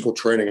physical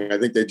training, I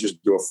think they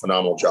just do a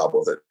phenomenal job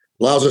with it.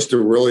 Allows us to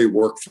really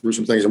work through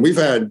some things. And we've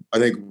had, I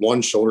think,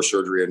 one shoulder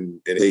surgery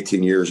in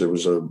 18 years. It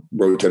was a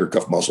rotator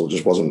cuff muscle. It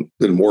just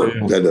didn't work.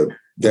 They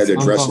had to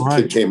address it.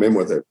 Kid came in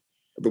with it.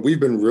 But we've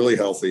been really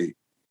healthy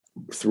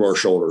through our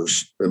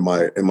shoulders in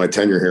my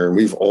tenure here. And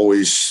we've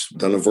always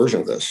done a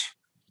version of this.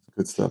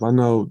 Good stuff. I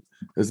know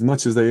as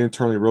much as they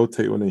internally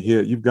rotate when they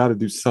hit, you've got to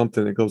do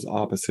something that goes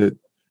opposite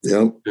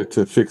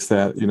to fix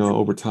that,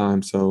 over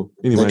time. So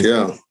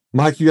anyway,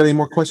 Mike, you got any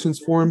more questions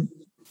for him?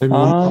 I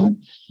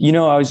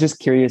was just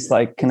curious,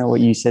 like kind of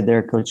what you said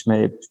there, Coach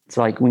May. It's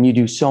like when you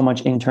do so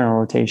much internal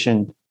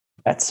rotation,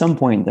 at some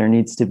point there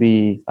needs to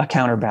be a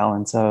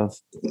counterbalance of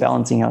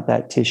balancing out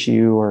that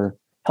tissue or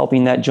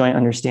helping that joint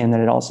understand that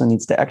it also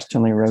needs to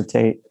externally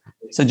rotate.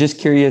 So just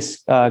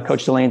curious,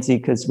 Coach Delancey,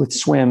 because with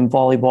swim,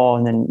 volleyball,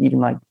 and then even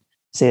like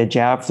say a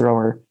jab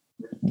thrower,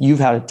 you've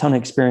had a ton of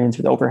experience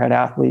with overhead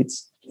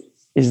athletes.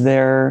 Is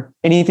there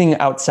anything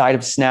outside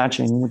of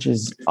snatching, which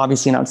is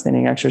obviously an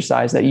outstanding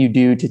exercise, that you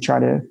do to try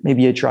to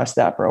maybe address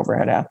that for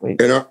overhead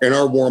athletes? In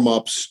our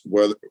warm-ups,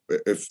 whether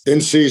if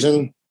in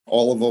season,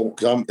 all of them,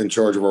 because I'm in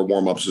charge of our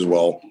warm-ups as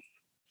well.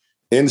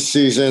 In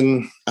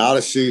season, out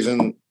of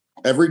season,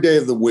 every day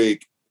of the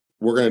week,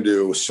 we're going to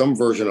do some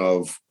version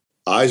of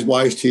eyes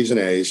wise T's and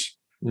A's,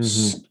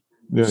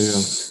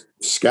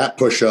 scat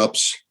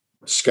push-ups,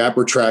 scap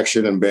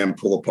retraction, and band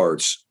pull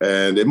aparts.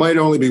 And it might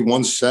only be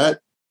one set.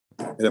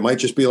 And it might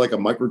just be like a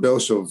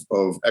microdose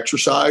of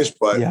exercise,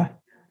 but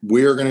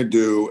we are going to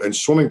do, and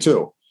swimming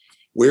too,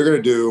 we're going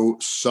to do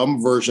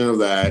some version of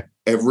that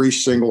every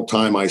single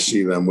time I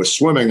see them. With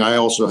swimming, I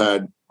also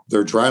had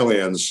their dry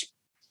lands,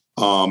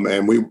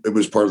 and it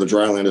was part of the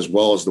dry land as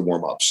well as the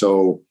warm up.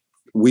 So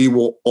we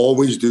will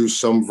always do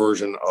some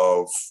version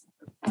of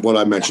what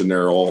I mentioned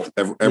there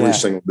every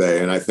single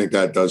day. And I think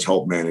that does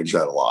help manage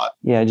that a lot.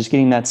 Yeah. Just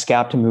getting that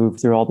scap to move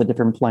through all the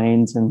different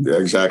planes. And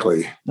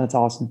exactly. That's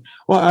awesome.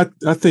 Well,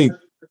 I think,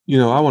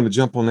 I want to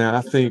jump on that.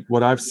 I think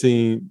what I've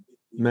seen,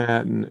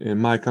 Matt and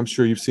Mike, I'm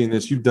sure you've seen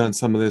this, you've done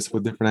some of this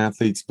with different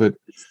athletes, but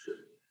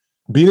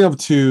being able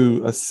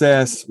to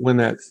assess when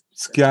that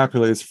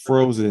scapula is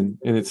frozen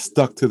and it's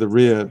stuck to the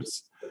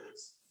ribs,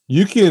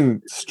 you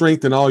can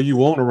strengthen all you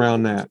want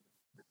around that.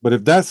 But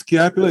if that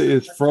scapula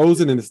is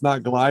frozen and it's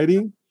not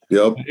gliding,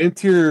 the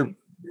interior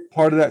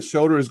part of that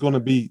shoulder is going to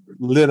be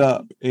lit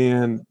up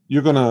and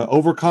you're going to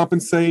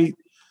overcompensate.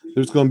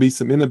 There's going to be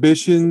some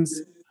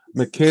inhibitions.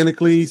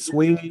 Mechanically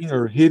swinging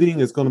or hitting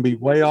is going to be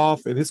way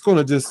off, and it's going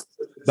to just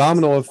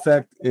domino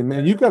effect. And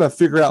man, you've got to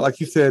figure out, like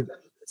you said,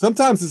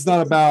 sometimes it's not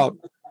about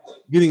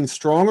getting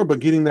stronger, but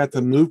getting that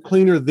to move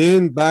cleaner,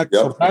 then back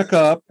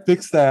up,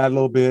 fix that a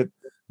little bit.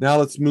 Now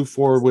let's move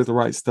forward with the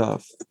right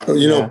stuff.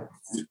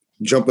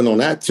 Jumping on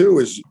that too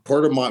is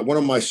part of one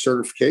of my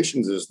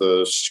certifications is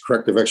the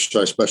corrective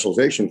exercise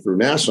specialization through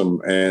NASM.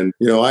 And,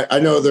 I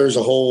know there's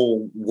a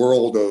whole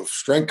world of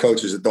strength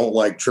coaches that don't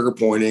like trigger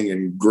pointing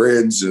and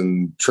grids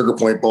and trigger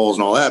point balls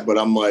and all that. But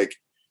I'm like,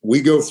 we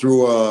go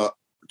through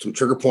some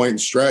trigger point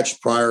and stretch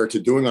prior to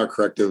doing our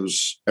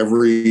correctives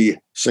every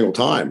single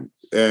time.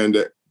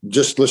 And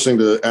just listening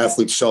to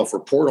athletes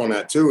self-report on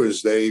that too,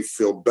 is they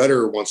feel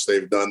better once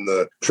they've done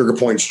the trigger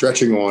point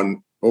stretching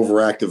on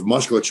overactive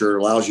musculature.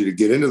 It allows you to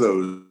get into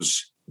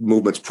those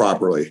movements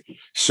properly.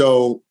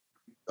 So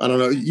I don't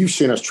know, you've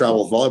seen us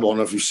travel with volleyball. I don't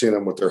know if you've seen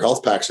them with their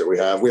health packs that we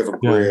have. We have a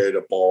grid,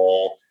 a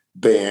ball,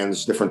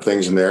 bands, different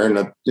things in there.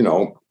 And,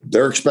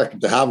 they're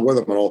expected to have with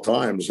them at all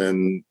times.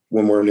 And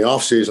when we're in the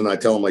off season, I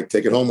tell them, like,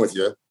 take it home with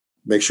you.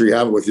 Make sure you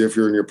have it with you. If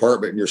you're in your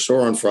apartment and you're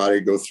sore on Friday,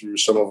 go through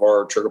some of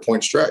our trigger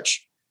point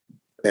stretch.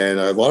 And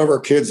a lot of our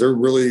kids, they're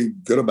really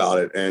good about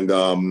it.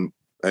 And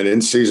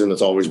in season,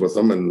 it's always with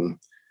them. And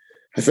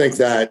I think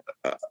that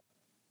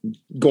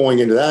going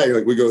into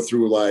that, we go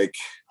through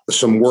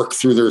some work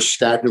through their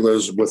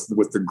scapulas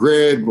with the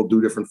grid. We'll do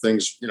different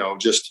things,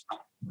 just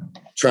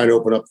trying to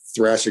open up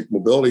thoracic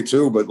mobility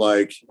too. But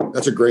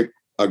that's a great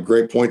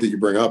point that you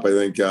bring up. I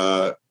think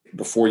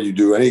before you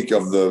do any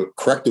of the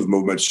corrective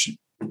movements,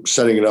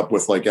 setting it up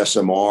with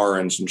SMR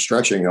and some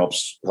stretching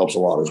helps a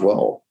lot as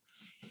well.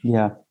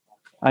 Yeah.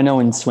 I know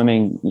in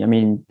swimming,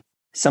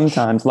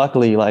 sometimes,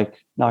 luckily, like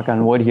knock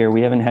on wood here,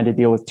 we haven't had to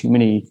deal with too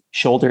many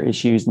shoulder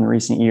issues in the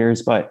recent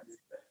years. But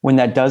when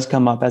that does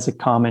come up as a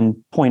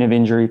common point of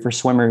injury for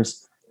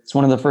swimmers, it's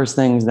one of the first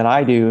things that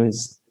I do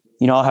is,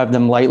 I'll have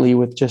them lightly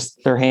with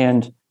just their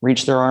hand,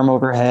 reach their arm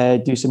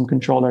overhead, do some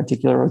controlled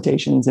articular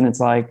rotations. And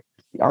it's like,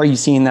 are you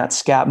seeing that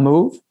scap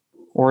move,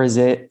 or is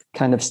it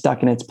kind of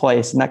stuck in its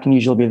place? And that can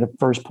usually be the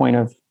first point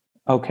of,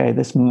 okay,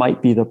 this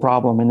might be the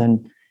problem. And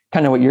then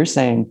kind of what you're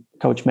saying,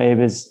 Coach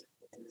Mabe, is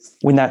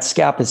when that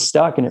scap is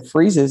stuck and it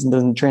freezes and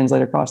doesn't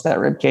translate across that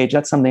rib cage,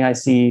 that's something I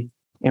see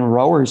in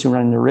rowers who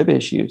run into rib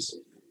issues,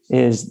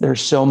 is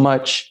there's so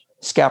much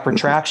scap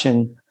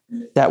retraction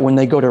that when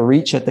they go to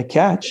reach at the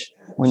catch,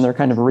 when they're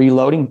kind of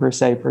reloading per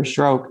se per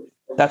stroke,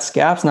 that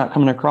scap's not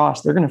coming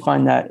across. They're going to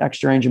find that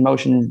extra range of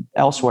motion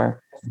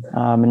elsewhere.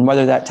 And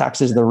whether that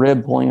taxes the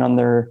rib pulling on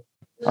their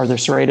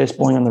serratus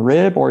pulling on the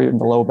rib or even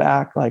the low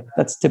back, like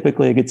that's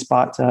typically a good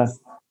spot to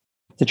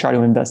try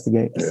to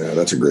investigate. Yeah,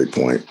 that's a great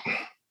point.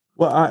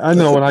 Well, I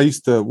know when I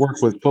used to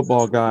work with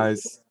football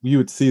guys, you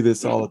would see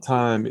this all the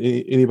time.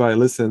 Anybody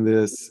listen to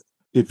this,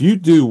 if you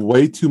do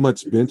way too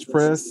much bench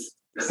press,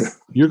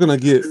 you're going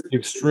to get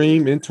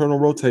extreme internal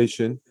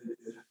rotation,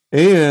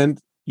 and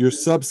your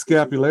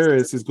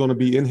subscapularis is going to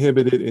be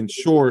inhibited and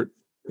short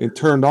and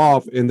turned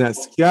off, and that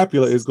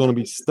scapula is going to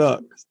be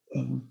stuck.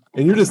 And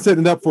you're just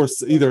setting it up for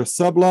either a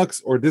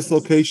sublux or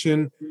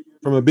dislocation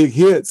from a big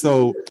hit.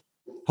 So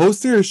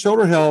posterior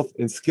shoulder health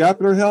and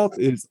scapular health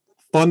is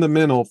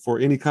fundamental for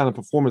any kind of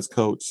performance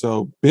coach.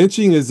 So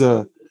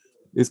benching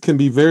can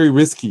be very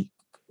risky.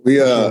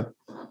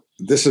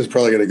 This is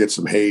probably going to get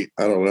some hate.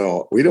 I don't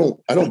know.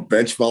 I don't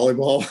bench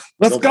volleyball.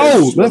 Let's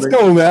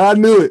go, man. I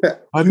knew it.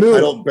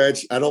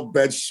 I don't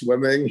bench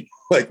swimming.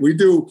 Like we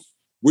do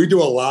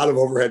a lot of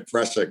overhead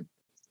pressing,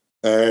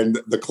 and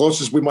the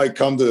closest we might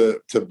come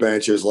to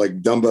bench is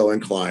like dumbbell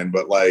incline,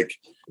 but like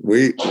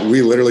we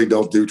literally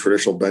don't do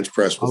traditional bench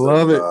press. I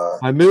love it.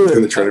 I knew it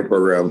in the training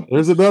program.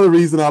 There's another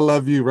reason I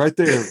love you right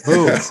there.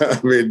 Boom. I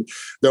mean,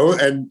 though,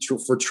 and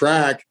for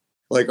track,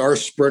 like our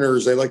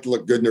sprinters, they like to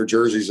look good in their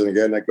jerseys. And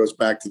again, that goes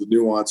back to the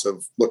nuance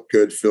of look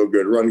good, feel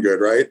good, run good,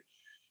 right?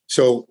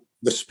 So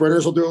the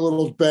sprinters will do a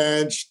little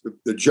bench.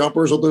 The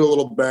jumpers will do a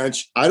little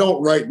bench. I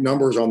don't write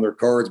numbers on their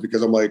cards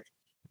because I'm like,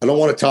 I don't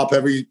want a top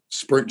heavy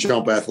sprint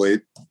jump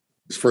athlete.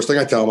 It's the first thing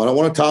I tell them. I don't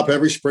want a top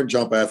heavy sprint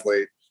jump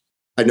athlete.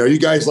 I know you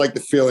guys like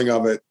the feeling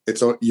of it.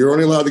 You're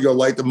only allowed to go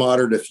light to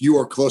moderate. If you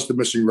are close to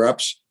missing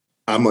reps,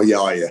 I'm going to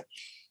yell at you.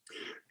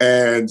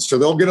 And so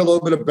they'll get a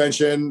little bit of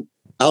bench in.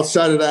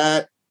 Outside of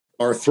that,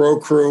 our throw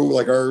crew,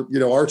 like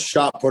our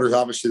shot putters,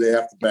 obviously they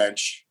have to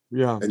bench.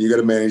 Yeah. And you got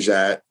to manage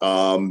that.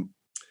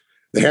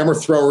 The hammer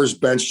throwers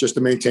bench just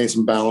to maintain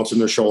some balance in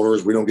their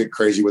shoulders. We don't get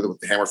crazy with it with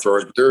the hammer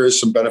throwers, but there is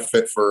some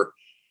benefit for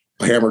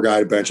a hammer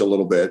guy to bench a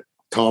little bit.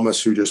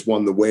 Thomas, who just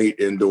won the weight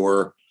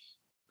indoor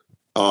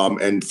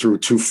and threw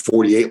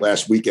 248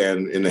 last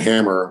weekend in the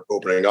hammer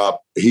opening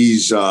up. He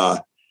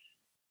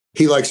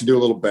likes to do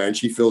a little bench.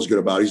 He feels good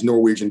about it. He's a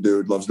Norwegian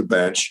dude, loves to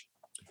bench.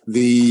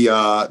 The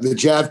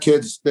Jav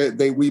kids,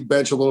 we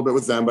bench a little bit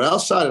with them, but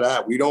outside of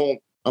that,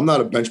 I'm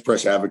not a bench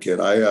press advocate.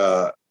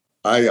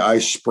 I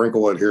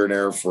sprinkle it here and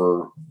there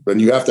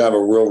and you have to have a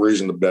real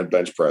reason to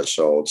bench press.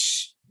 So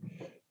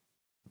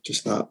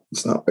it's not.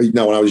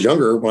 Now, when I was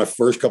younger, my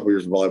first couple of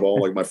years of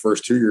volleyball, like my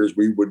first 2 years,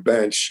 we would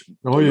bench.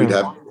 Oh, yeah. We'd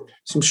have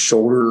some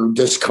shoulder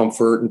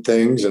discomfort and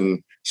things. And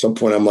at some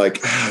point I'm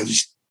like,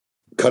 just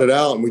cut it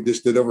out. And we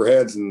just did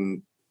overheads,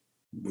 and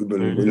we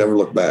never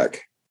looked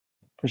back.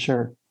 For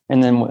sure.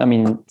 And then, I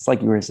mean, it's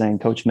like you were saying,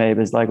 Coach Mabe,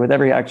 is like with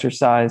every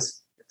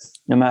exercise,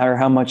 no matter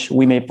how much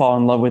we may fall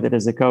in love with it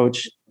as a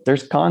coach,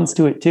 there's cons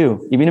to it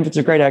too, even if it's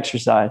a great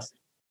exercise.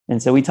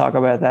 And so we talk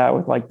about that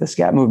with like the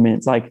scap movement.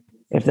 It's like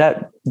if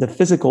the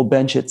physical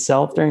bench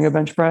itself during a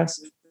bench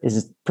press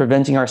is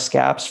preventing our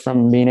scaps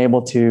from being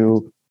able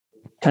to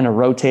kind of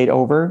rotate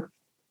over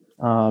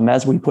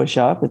as we push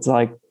up, it's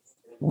like,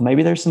 well,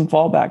 maybe there's some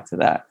fallback to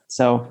that.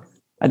 So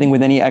I think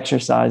with any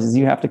exercises,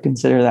 you have to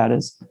consider that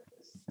as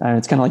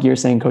it's kind of like you're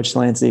saying, Coach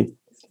Delancey,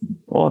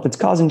 well, if it's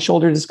causing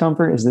shoulder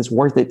discomfort, is this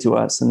worth it to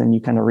us? And then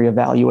you kind of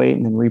reevaluate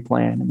and then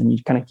replan. And then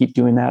you kind of keep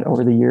doing that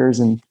over the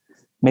years. And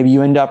maybe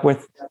you end up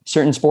with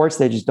certain sports,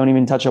 they just don't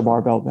even touch a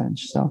barbell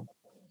bench. So.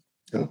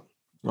 Yeah.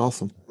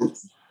 Awesome.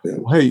 Yeah.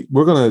 Hey,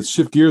 we're going to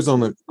shift gears on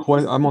the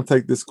question. I'm going to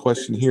take this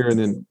question here and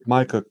then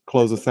Micah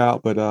close us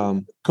out. But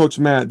Coach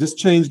Matt, just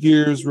change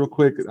gears real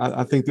quick.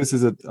 I think this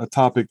is a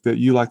topic that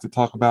you like to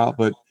talk about,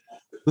 but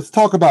let's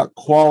talk about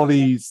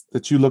qualities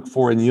that you look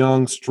for in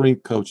young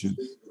strength coaches.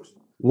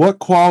 What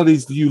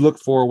qualities do you look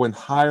for when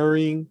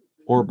hiring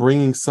or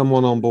bringing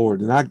someone on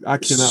board? And I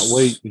cannot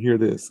wait to hear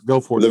this.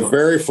 Go for it. The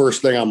very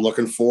first thing I'm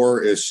looking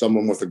for is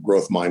someone with a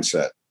growth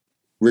mindset.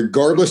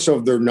 Regardless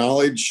of their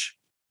knowledge,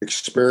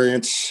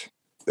 experience,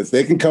 if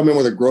they can come in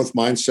with a growth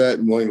mindset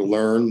and willing to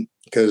learn,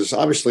 because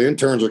obviously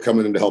interns are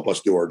coming in to help us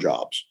do our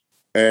jobs.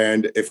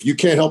 And if you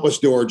can't help us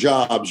do our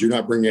jobs, you're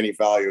not bringing any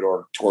value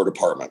to our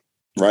department,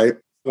 right?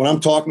 When I'm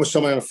talking with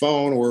somebody on the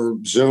phone or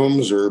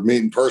Zooms or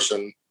meet in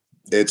person,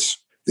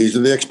 these are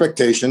the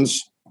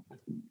expectations.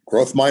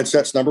 growth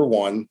mindset's number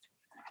one.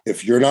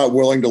 If you're not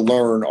willing to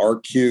learn our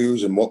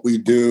cues and what we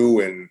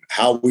do and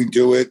how we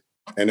do it,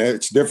 and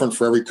it's different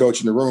for every coach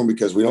in the room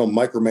because we don't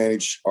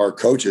micromanage our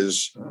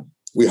coaches.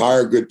 We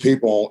hire good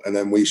people and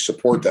then we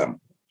support them.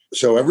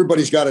 So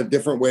everybody's got a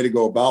different way to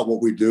go about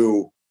what we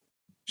do,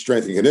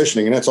 strength and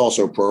conditioning. And that's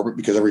also appropriate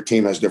because every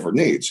team has different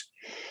needs.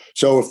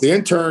 So if the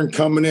intern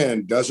coming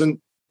in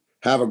doesn't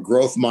have a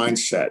growth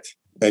mindset,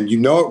 and you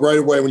know it right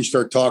away when you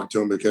start talking to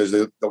them because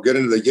they'll get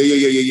into the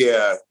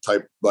yeah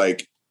type,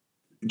 like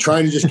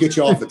trying to just get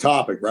you off the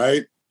topic,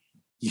 right?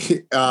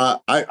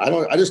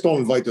 I just don't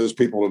invite those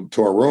people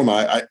to our room.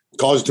 I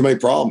cause too many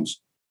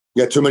problems.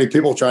 You got too many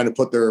people trying to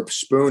put their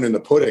spoon in the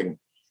pudding.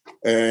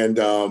 And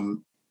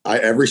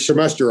every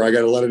semester I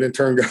got to let an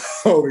intern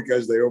go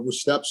because they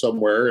overstep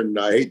somewhere, and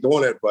I hate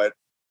doing it. But,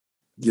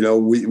 you know,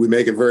 we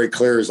make it very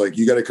clear is like,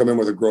 you got to come in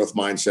with a growth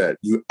mindset.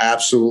 You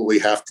absolutely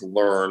have to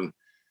learn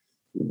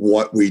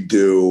what we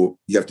do.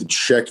 You have to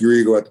check your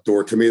ego at the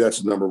door. To me,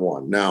 that's number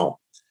one. Now,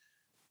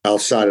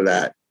 outside of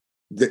that,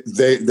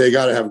 they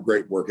got to have a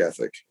great work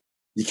ethic.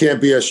 You can't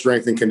be a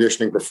strength and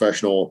conditioning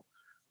professional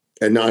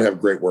and not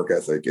have great work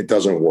ethic. It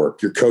doesn't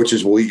work. Your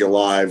coaches will eat you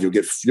alive. You'll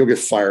get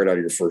fired out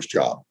of your first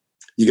job.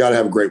 You got to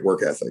have a great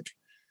work ethic.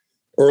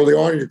 Early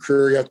on in your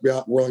career, you have to be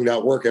willing to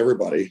outwork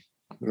everybody.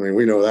 I mean,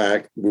 we know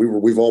that.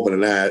 We've all been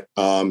in that.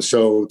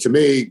 So to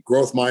me,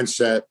 growth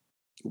mindset,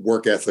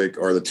 work ethic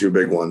are the two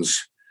big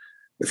ones.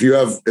 If you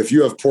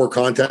have poor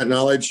content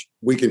knowledge,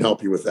 we can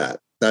help you with that.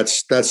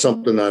 That's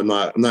something that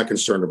I'm not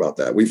concerned about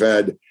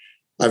that.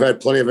 I've had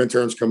plenty of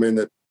interns come in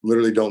that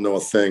literally don't know a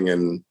thing,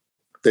 and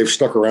they've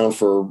stuck around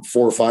for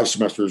 4 or 5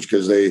 semesters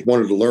because they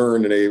wanted to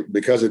learn, and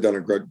because they've done a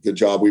good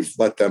job, we've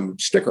let them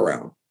stick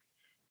around.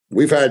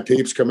 We've had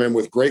peeps come in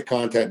with great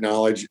content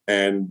knowledge,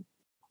 and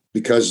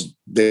because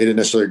they didn't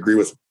necessarily agree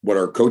with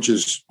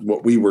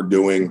what we were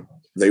doing,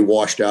 they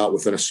washed out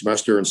within a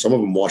semester, and some of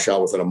them wash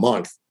out within a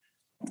month.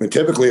 And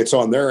typically it's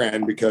on their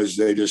end because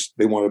they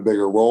want a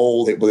bigger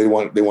role. They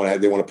want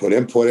to put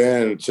input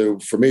in. And so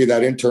for me,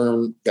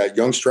 that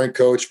young strength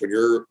coach, when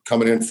you're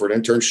coming in for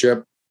an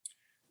internship,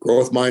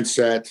 growth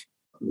mindset,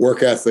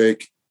 work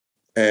ethic,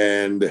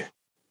 and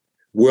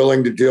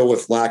willing to deal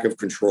with lack of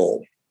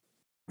control.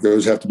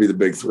 Those have to be the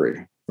big 3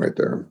 right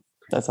there.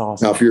 That's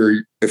awesome. Now,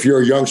 if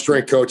you're a young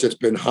strength coach that's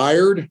been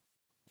hired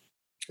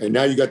and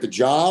now you got the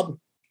job,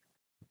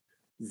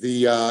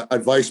 the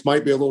advice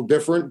might be a little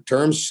different in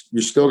terms.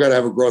 You still got to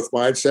have a growth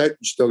mindset.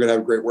 You still got to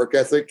have a great work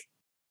ethic.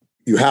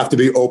 You have to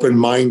be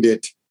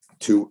open-minded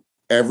to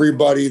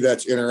everybody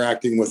that's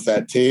interacting with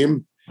that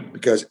team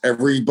because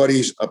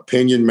everybody's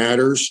opinion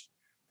matters,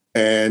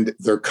 and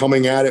they're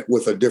coming at it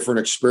with a different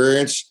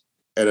experience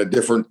and a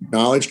different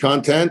knowledge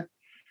content.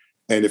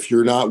 And if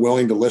you're not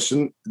willing to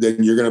listen,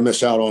 then you're going to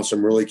miss out on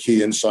some really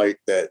key insight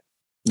that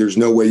there's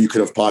no way you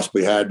could have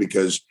possibly had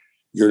because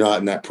you're not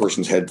in that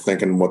person's head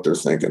thinking what they're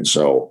thinking.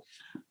 So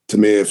to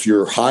me, if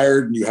you're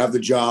hired and you have the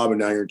job and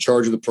now you're in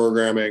charge of the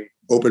programming,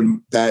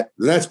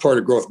 that's part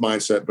of growth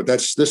mindset. But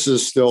this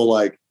is still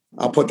like,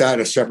 I'll put that in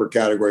a separate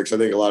category because I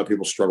think a lot of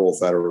people struggle with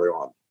that early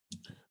on.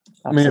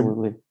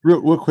 Absolutely. I mean,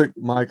 real quick,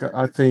 Mike,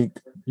 I think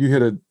you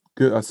hit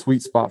a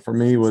sweet spot for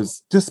me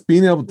was just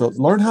being able to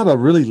learn how to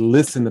really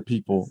listen to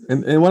people.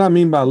 And what I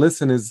mean by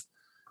listen is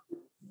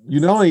you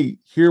not only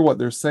hear what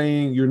they're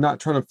saying, you're not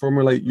trying to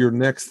formulate your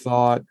next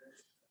thought,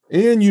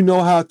 and you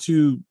know how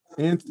to,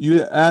 and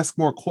you ask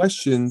more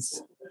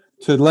questions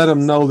to let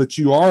them know that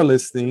you are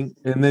listening.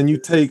 And then you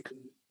take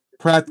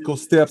practical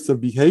steps of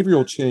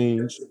behavioral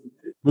change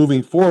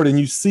moving forward. And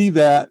you see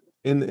that,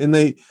 and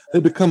they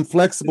become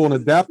flexible and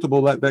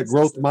adaptable, that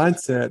growth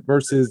mindset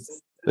versus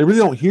they really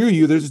don't hear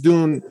you. They're just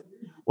doing,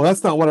 well,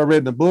 that's not what I read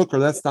in the book, or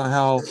that's not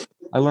how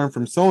I learned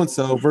from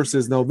so-and-so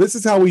versus, no, this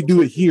is how we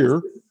do it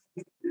here.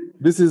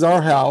 This is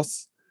our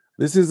house.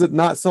 This is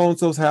not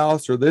so-and-so's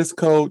house or this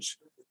coach.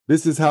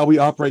 This is how we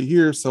operate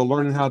here. So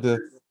learning how to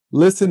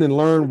listen and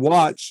learn,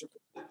 watch,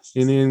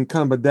 and then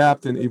kind of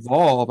adapt and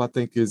evolve, I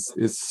think is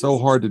so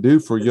hard to do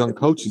for young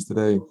coaches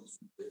today.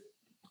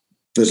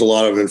 There's a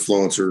lot of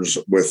influencers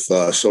with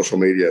social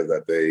media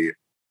that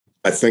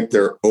I think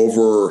they're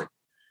overwhelmed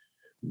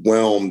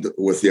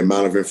with the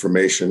amount of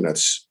information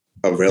that's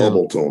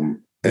available to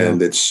them.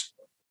 And it's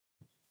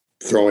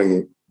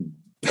throwing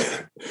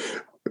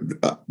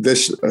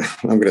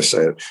I'm going to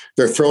say it.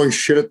 They're throwing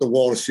shit at the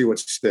wall to see what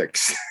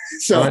sticks.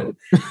 So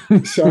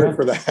sorry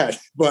for that.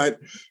 But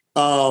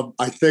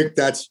I think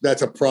that's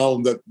a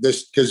problem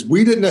because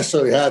we didn't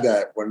necessarily have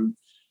that when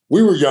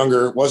we were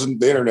younger. It wasn't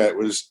the internet. It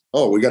was,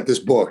 we got this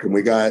book and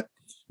we have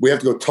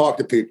to go talk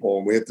to people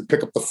and we have to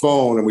pick up the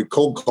phone and we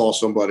cold call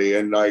somebody.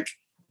 And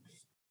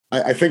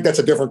I think that's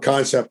a different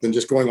concept than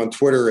just going on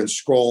Twitter and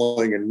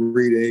scrolling and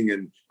reading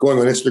and going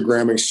on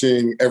Instagram and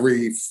seeing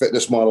every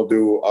fitness model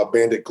do a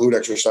bandit glute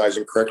exercise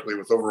incorrectly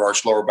with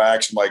overarched lower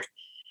backs. And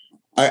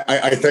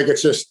I think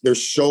it's just,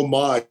 there's so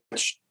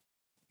much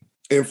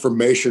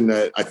information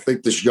that I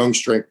think this young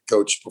strength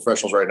coach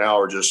professionals right now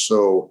are just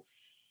so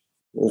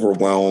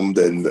overwhelmed.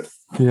 And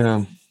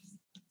well,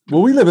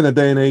 we live in a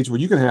day and age where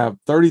you can have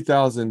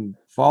 30,000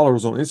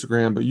 followers on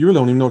Instagram, but you really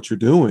don't even know what you're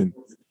doing.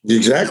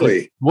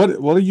 Exactly.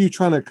 What are you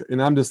trying to?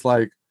 And I'm just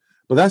like,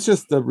 but that's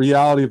just the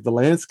reality of the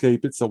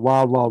landscape. It's a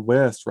wild, wild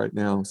west right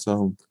now.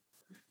 So,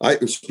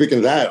 Speaking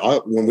of that,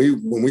 when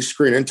we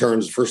screen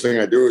interns, the first thing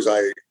I do is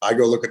I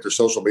go look at their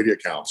social media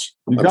accounts.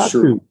 You got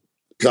to,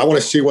 because I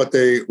want to see what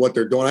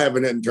they're doing. I have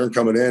an intern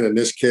coming in, and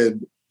this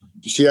kid,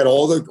 she had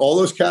all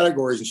those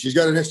categories, and she's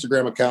got an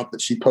Instagram account that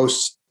she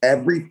posts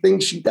everything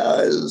she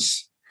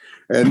does.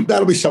 And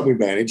that'll be something we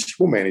manage.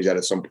 We'll manage that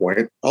at some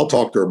point. I'll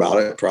talk to her about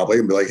it probably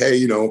and be like, hey,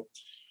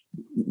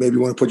 maybe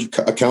you want to put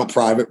your account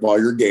private while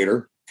you're a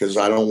Gator, because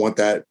I don't want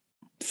that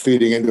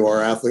feeding into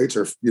our athletes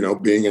or,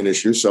 being an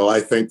issue. So I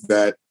think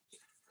that's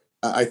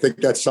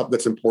something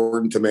that's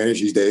important to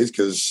manage these days,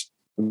 because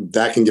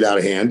that can get out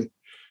of hand.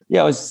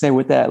 Yeah, I was saying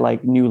with that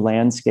like new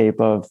landscape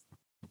of,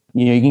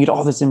 you can get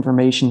all this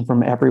information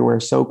from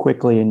everywhere so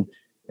quickly. And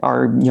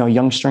our,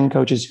 young strength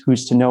coaches,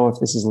 who's to know if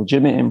this is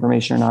legitimate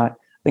information or not?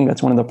 I think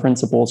that's one of the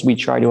principles we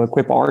try to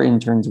equip our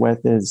interns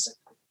with is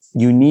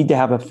you need to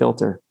have a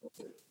filter.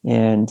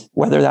 And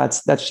whether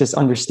that's just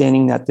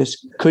understanding that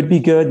this could be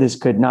good, this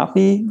could not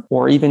be,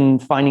 or even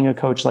finding a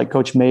coach like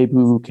Coach Mabe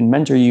who can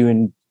mentor you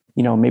and,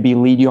 maybe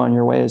lead you on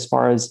your way as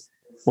far as,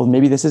 well,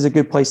 maybe this is a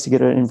good place to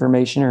get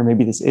information or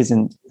maybe this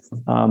isn't.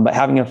 But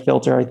having a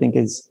filter, I think,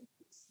 is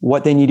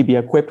what they need to be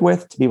equipped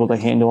with to be able to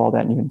handle all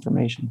that new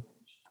information.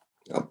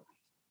 Yeah.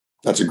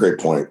 That's a great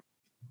point.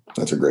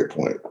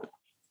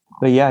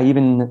 But yeah,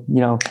 even,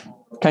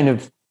 kind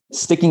of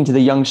sticking to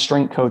the young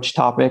strength coach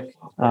topic,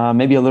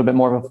 maybe a little bit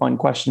more of a fun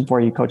question for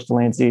you, Coach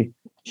Delancey,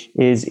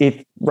 is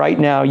if right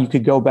now you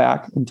could go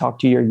back and talk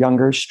to your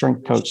younger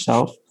strength coach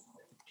self,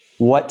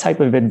 what type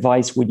of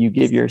advice would you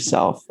give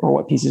yourself, or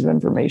what pieces of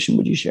information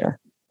would you share?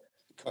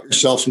 Cut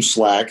yourself some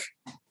slack.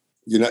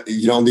 You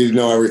don't need to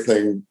know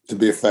everything to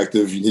be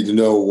effective. You need to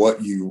know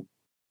what you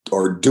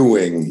are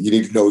doing. You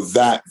need to know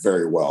that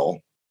very well.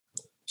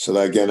 So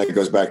that, again, it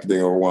goes back to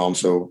being overwhelmed.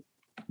 So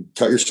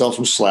cut yourself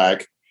some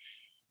slack.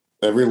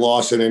 Every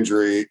loss and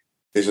injury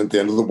isn't the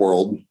end of the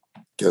world,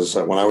 because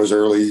when I was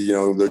early,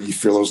 you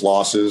feel those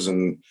losses,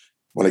 and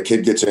when a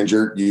kid gets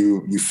injured,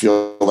 you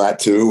feel that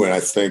too. And I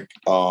think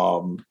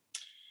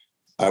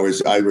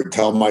I would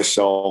tell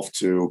myself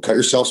to cut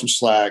yourself some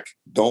slack.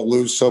 Don't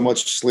lose so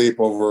much sleep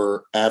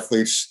over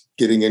athletes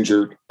getting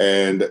injured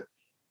and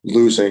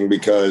losing,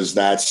 because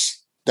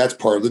that's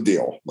part of the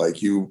deal.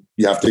 Like you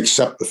have to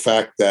accept the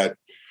fact that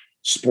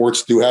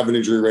sports do have an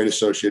injury rate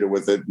associated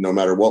with it. No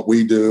matter what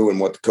we do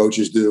and what the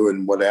coaches do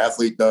and what the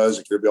athlete does,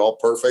 it could be all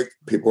perfect.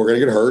 People are going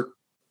to get hurt,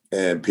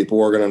 and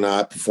people are going to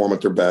not perform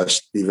at their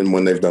best, even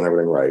when they've done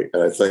everything right.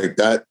 And I think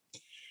that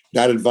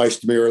advice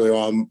to me early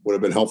on would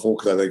have been helpful,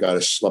 because I think I'd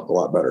have slept a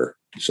lot better.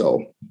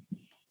 So,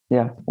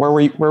 yeah. Where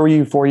were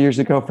you 4 years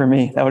ago for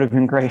me? That would have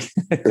been great.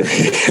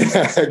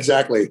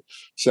 Exactly.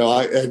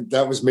 So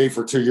that was me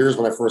for 2 years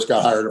when I first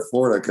got hired at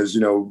Florida. Because,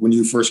 when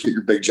you first get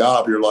your big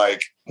job, you're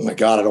like, oh my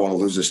God, I don't want to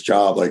lose this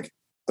job. Like,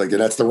 and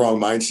that's the wrong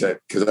mindset,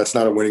 because that's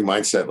not a winning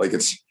mindset. Like,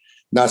 it's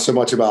not so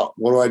much about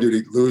what do I do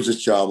to lose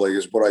this job? Like,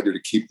 it's what do I do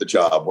to keep the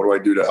job? What do I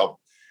do to help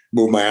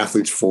move my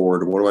athletes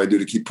forward? What do I do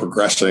to keep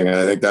progressing? And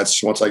I think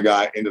that's, once I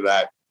got into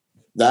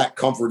that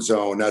comfort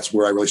zone, that's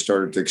where I really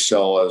started to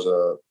excel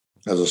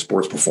as a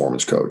sports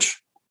performance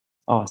coach.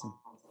 Awesome.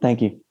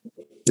 Thank you.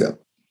 Yeah.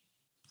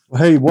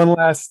 Well, hey, one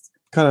last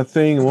kind of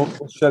thing, and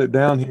we'll shut it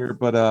down here.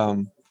 But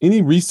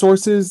any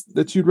resources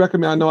that you'd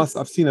recommend? I know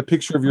I've seen a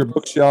picture of your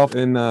bookshelf,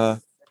 and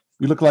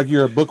you look like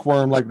you're a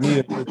bookworm like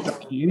me.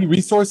 Any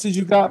resources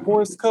you got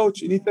for us,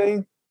 Coach?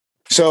 Anything?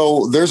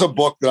 So there's a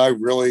book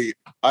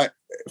that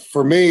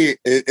for me,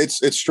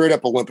 it's straight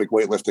up Olympic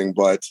weightlifting,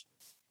 but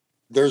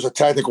there's a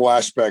technical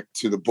aspect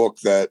to the book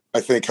that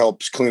I think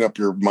helps clean up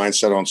your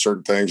mindset on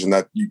certain things, and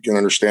that you can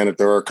understand that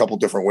there are a couple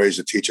different ways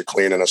to teach a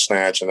clean and a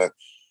snatch.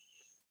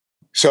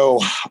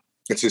 So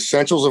it's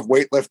Essentials of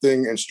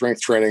Weightlifting and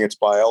Strength Training. It's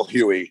by L.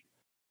 Huey.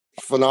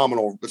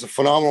 Phenomenal. It's a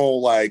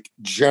phenomenal,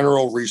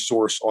 general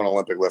resource on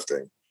Olympic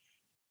lifting.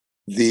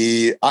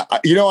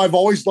 I've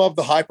always loved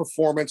the high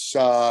performance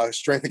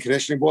strength and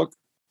conditioning book.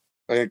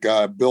 I think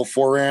Bill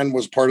Foran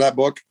was part of that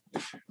book.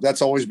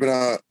 That's always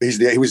been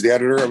he was the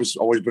editor. It was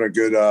always been a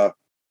good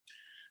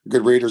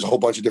read. There's a whole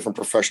bunch of different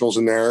professionals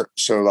in there.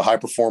 So the high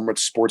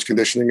performance sports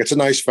conditioning, it's a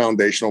nice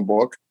foundational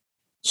book.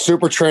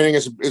 Super Training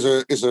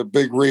is a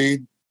big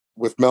read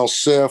with Mel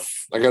Siff.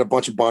 I got a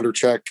bunch of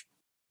Bondarchuk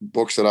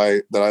books that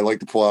I like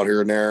to pull out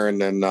here and there,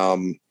 and then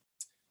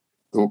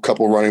a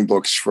couple of running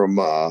books from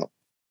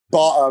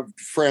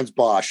Franz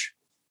Bosch.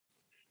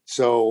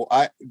 So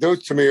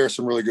those to me are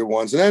some really good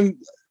ones. And then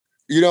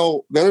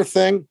the other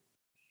thing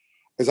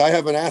is I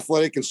have an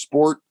athletic and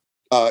sport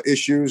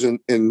issues in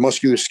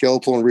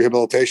musculoskeletal and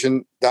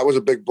rehabilitation. That was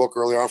a big book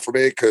early on for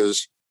me,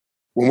 because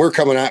when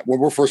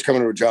we're first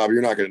coming to a job,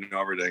 you're not going to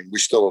know everything. We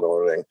still don't know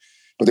everything,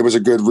 but there was a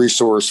good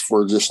resource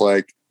for just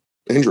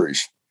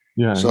injuries.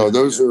 Yeah. So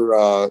those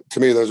are, to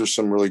me, those are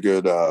some really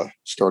good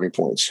starting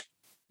points.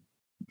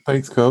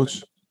 Thanks,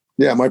 Coach.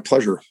 Yeah, my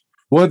pleasure.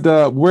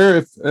 Where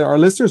if our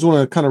listeners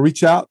want to kind of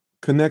reach out,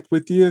 connect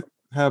with you,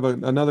 have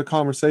another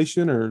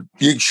conversation, or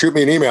you can shoot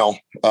me an email.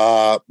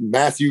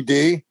 Matthew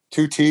D,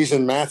 2 T's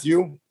in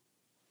Matthew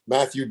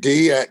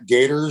D at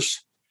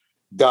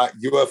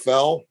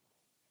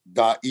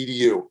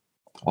gators.ufl.edu.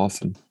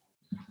 Awesome.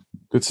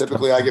 Good stuff.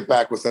 Typically, I get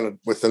back within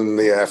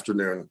the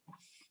afternoon.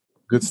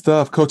 Good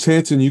stuff. Coach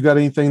Hanson, you got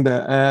anything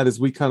to add as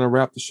we kind of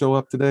wrap the show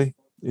up today?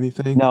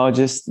 Anything? No,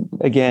 just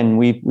again,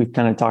 we've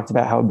kind of talked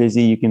about how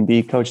busy you can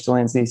be, Coach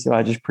Delancey. So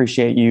I just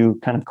appreciate you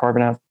kind of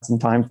carving out some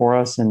time for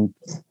us and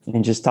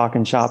just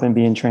talking shop and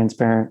being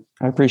transparent.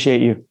 I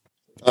appreciate you.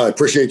 I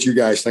appreciate you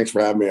guys. Thanks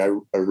for having me. I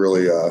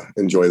really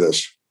enjoy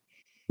this.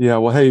 Yeah.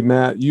 Well, hey,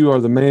 Matt, you are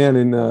the man.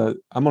 And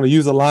I'm going to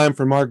use a line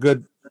from our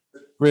good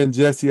friend,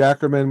 Jesse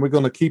Ackerman. We're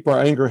going to keep our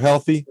anger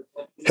healthy.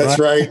 That's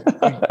right. We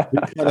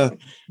kind of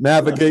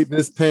navigate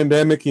this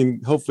pandemic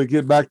and hopefully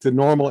get back to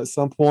normal at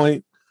some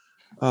point.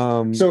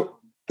 So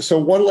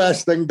one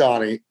last thing,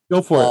 Donnie.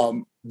 Go for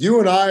it. You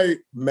and I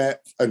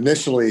met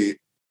initially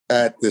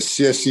at the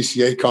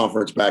CSCCA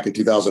conference back in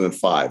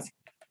 2005.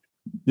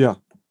 Yeah.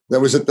 That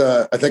was at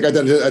I think I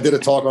did a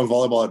talk on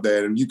volleyball that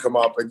day, and you come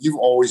up, and you've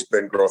always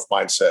been growth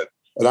mindset.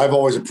 And I've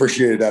always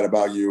appreciated that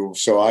about you.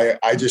 So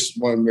I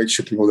just want to make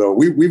sure people know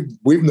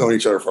we've known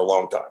each other for a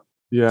long time.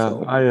 Yeah.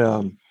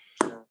 So.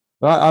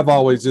 I've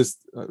always just,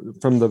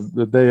 from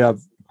the day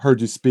I've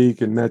heard you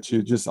speak and met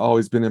you, just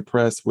always been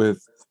impressed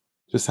with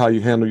just how you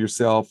handle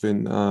yourself.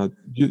 And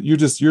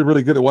you're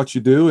really good at what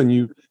you do, and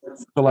you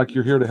feel like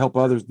you're here to help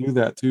others do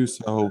that too.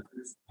 So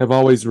have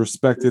always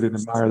respected and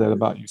admired that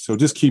about you. So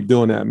just keep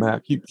doing that,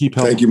 Matt. Keep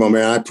helping. Thank you, my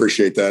man. I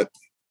appreciate that.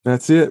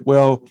 That's it.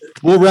 Well,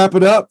 we'll wrap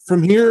it up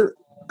from here.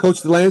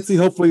 Coach Delancey,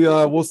 hopefully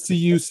we'll see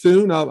you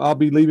soon. I'll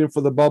be leaving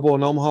for the bubble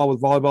in Omaha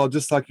with volleyball,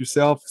 just like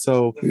yourself.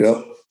 So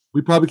yep.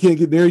 We probably can't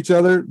get near each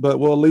other, but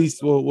we'll at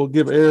least we'll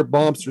give air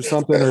bumps or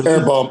something, or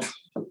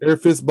air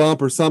fist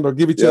bump or something, or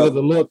give each other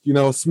the look,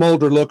 a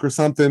smolder look or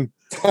something.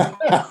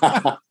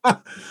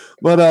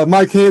 But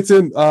Mike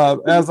Hanson,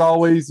 as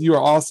always, you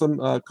are awesome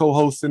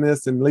co-hosting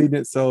this and leading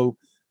it. So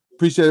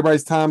appreciate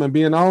everybody's time and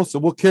being on. So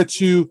we'll catch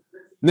you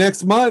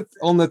next month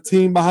on the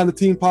Team Behind the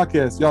Team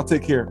podcast. Y'all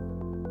take care.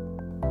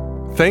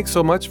 Thanks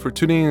so much for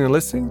tuning in and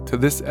listening to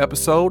this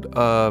episode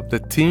of the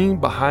Team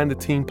Behind the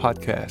Team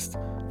podcast.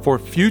 For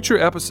future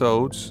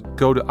episodes,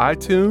 go to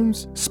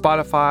iTunes,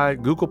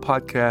 Spotify, Google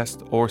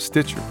Podcast, or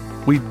Stitcher.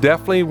 We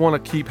definitely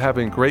want to keep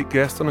having great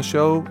guests on the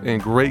show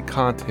and great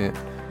content.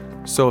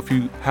 So if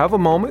you have a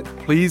moment,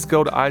 please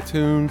go to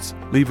iTunes,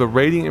 leave a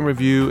rating and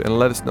review, and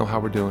let us know how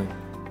we're doing.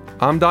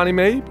 I'm Donnie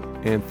Mabe,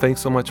 and thanks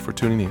so much for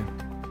tuning in.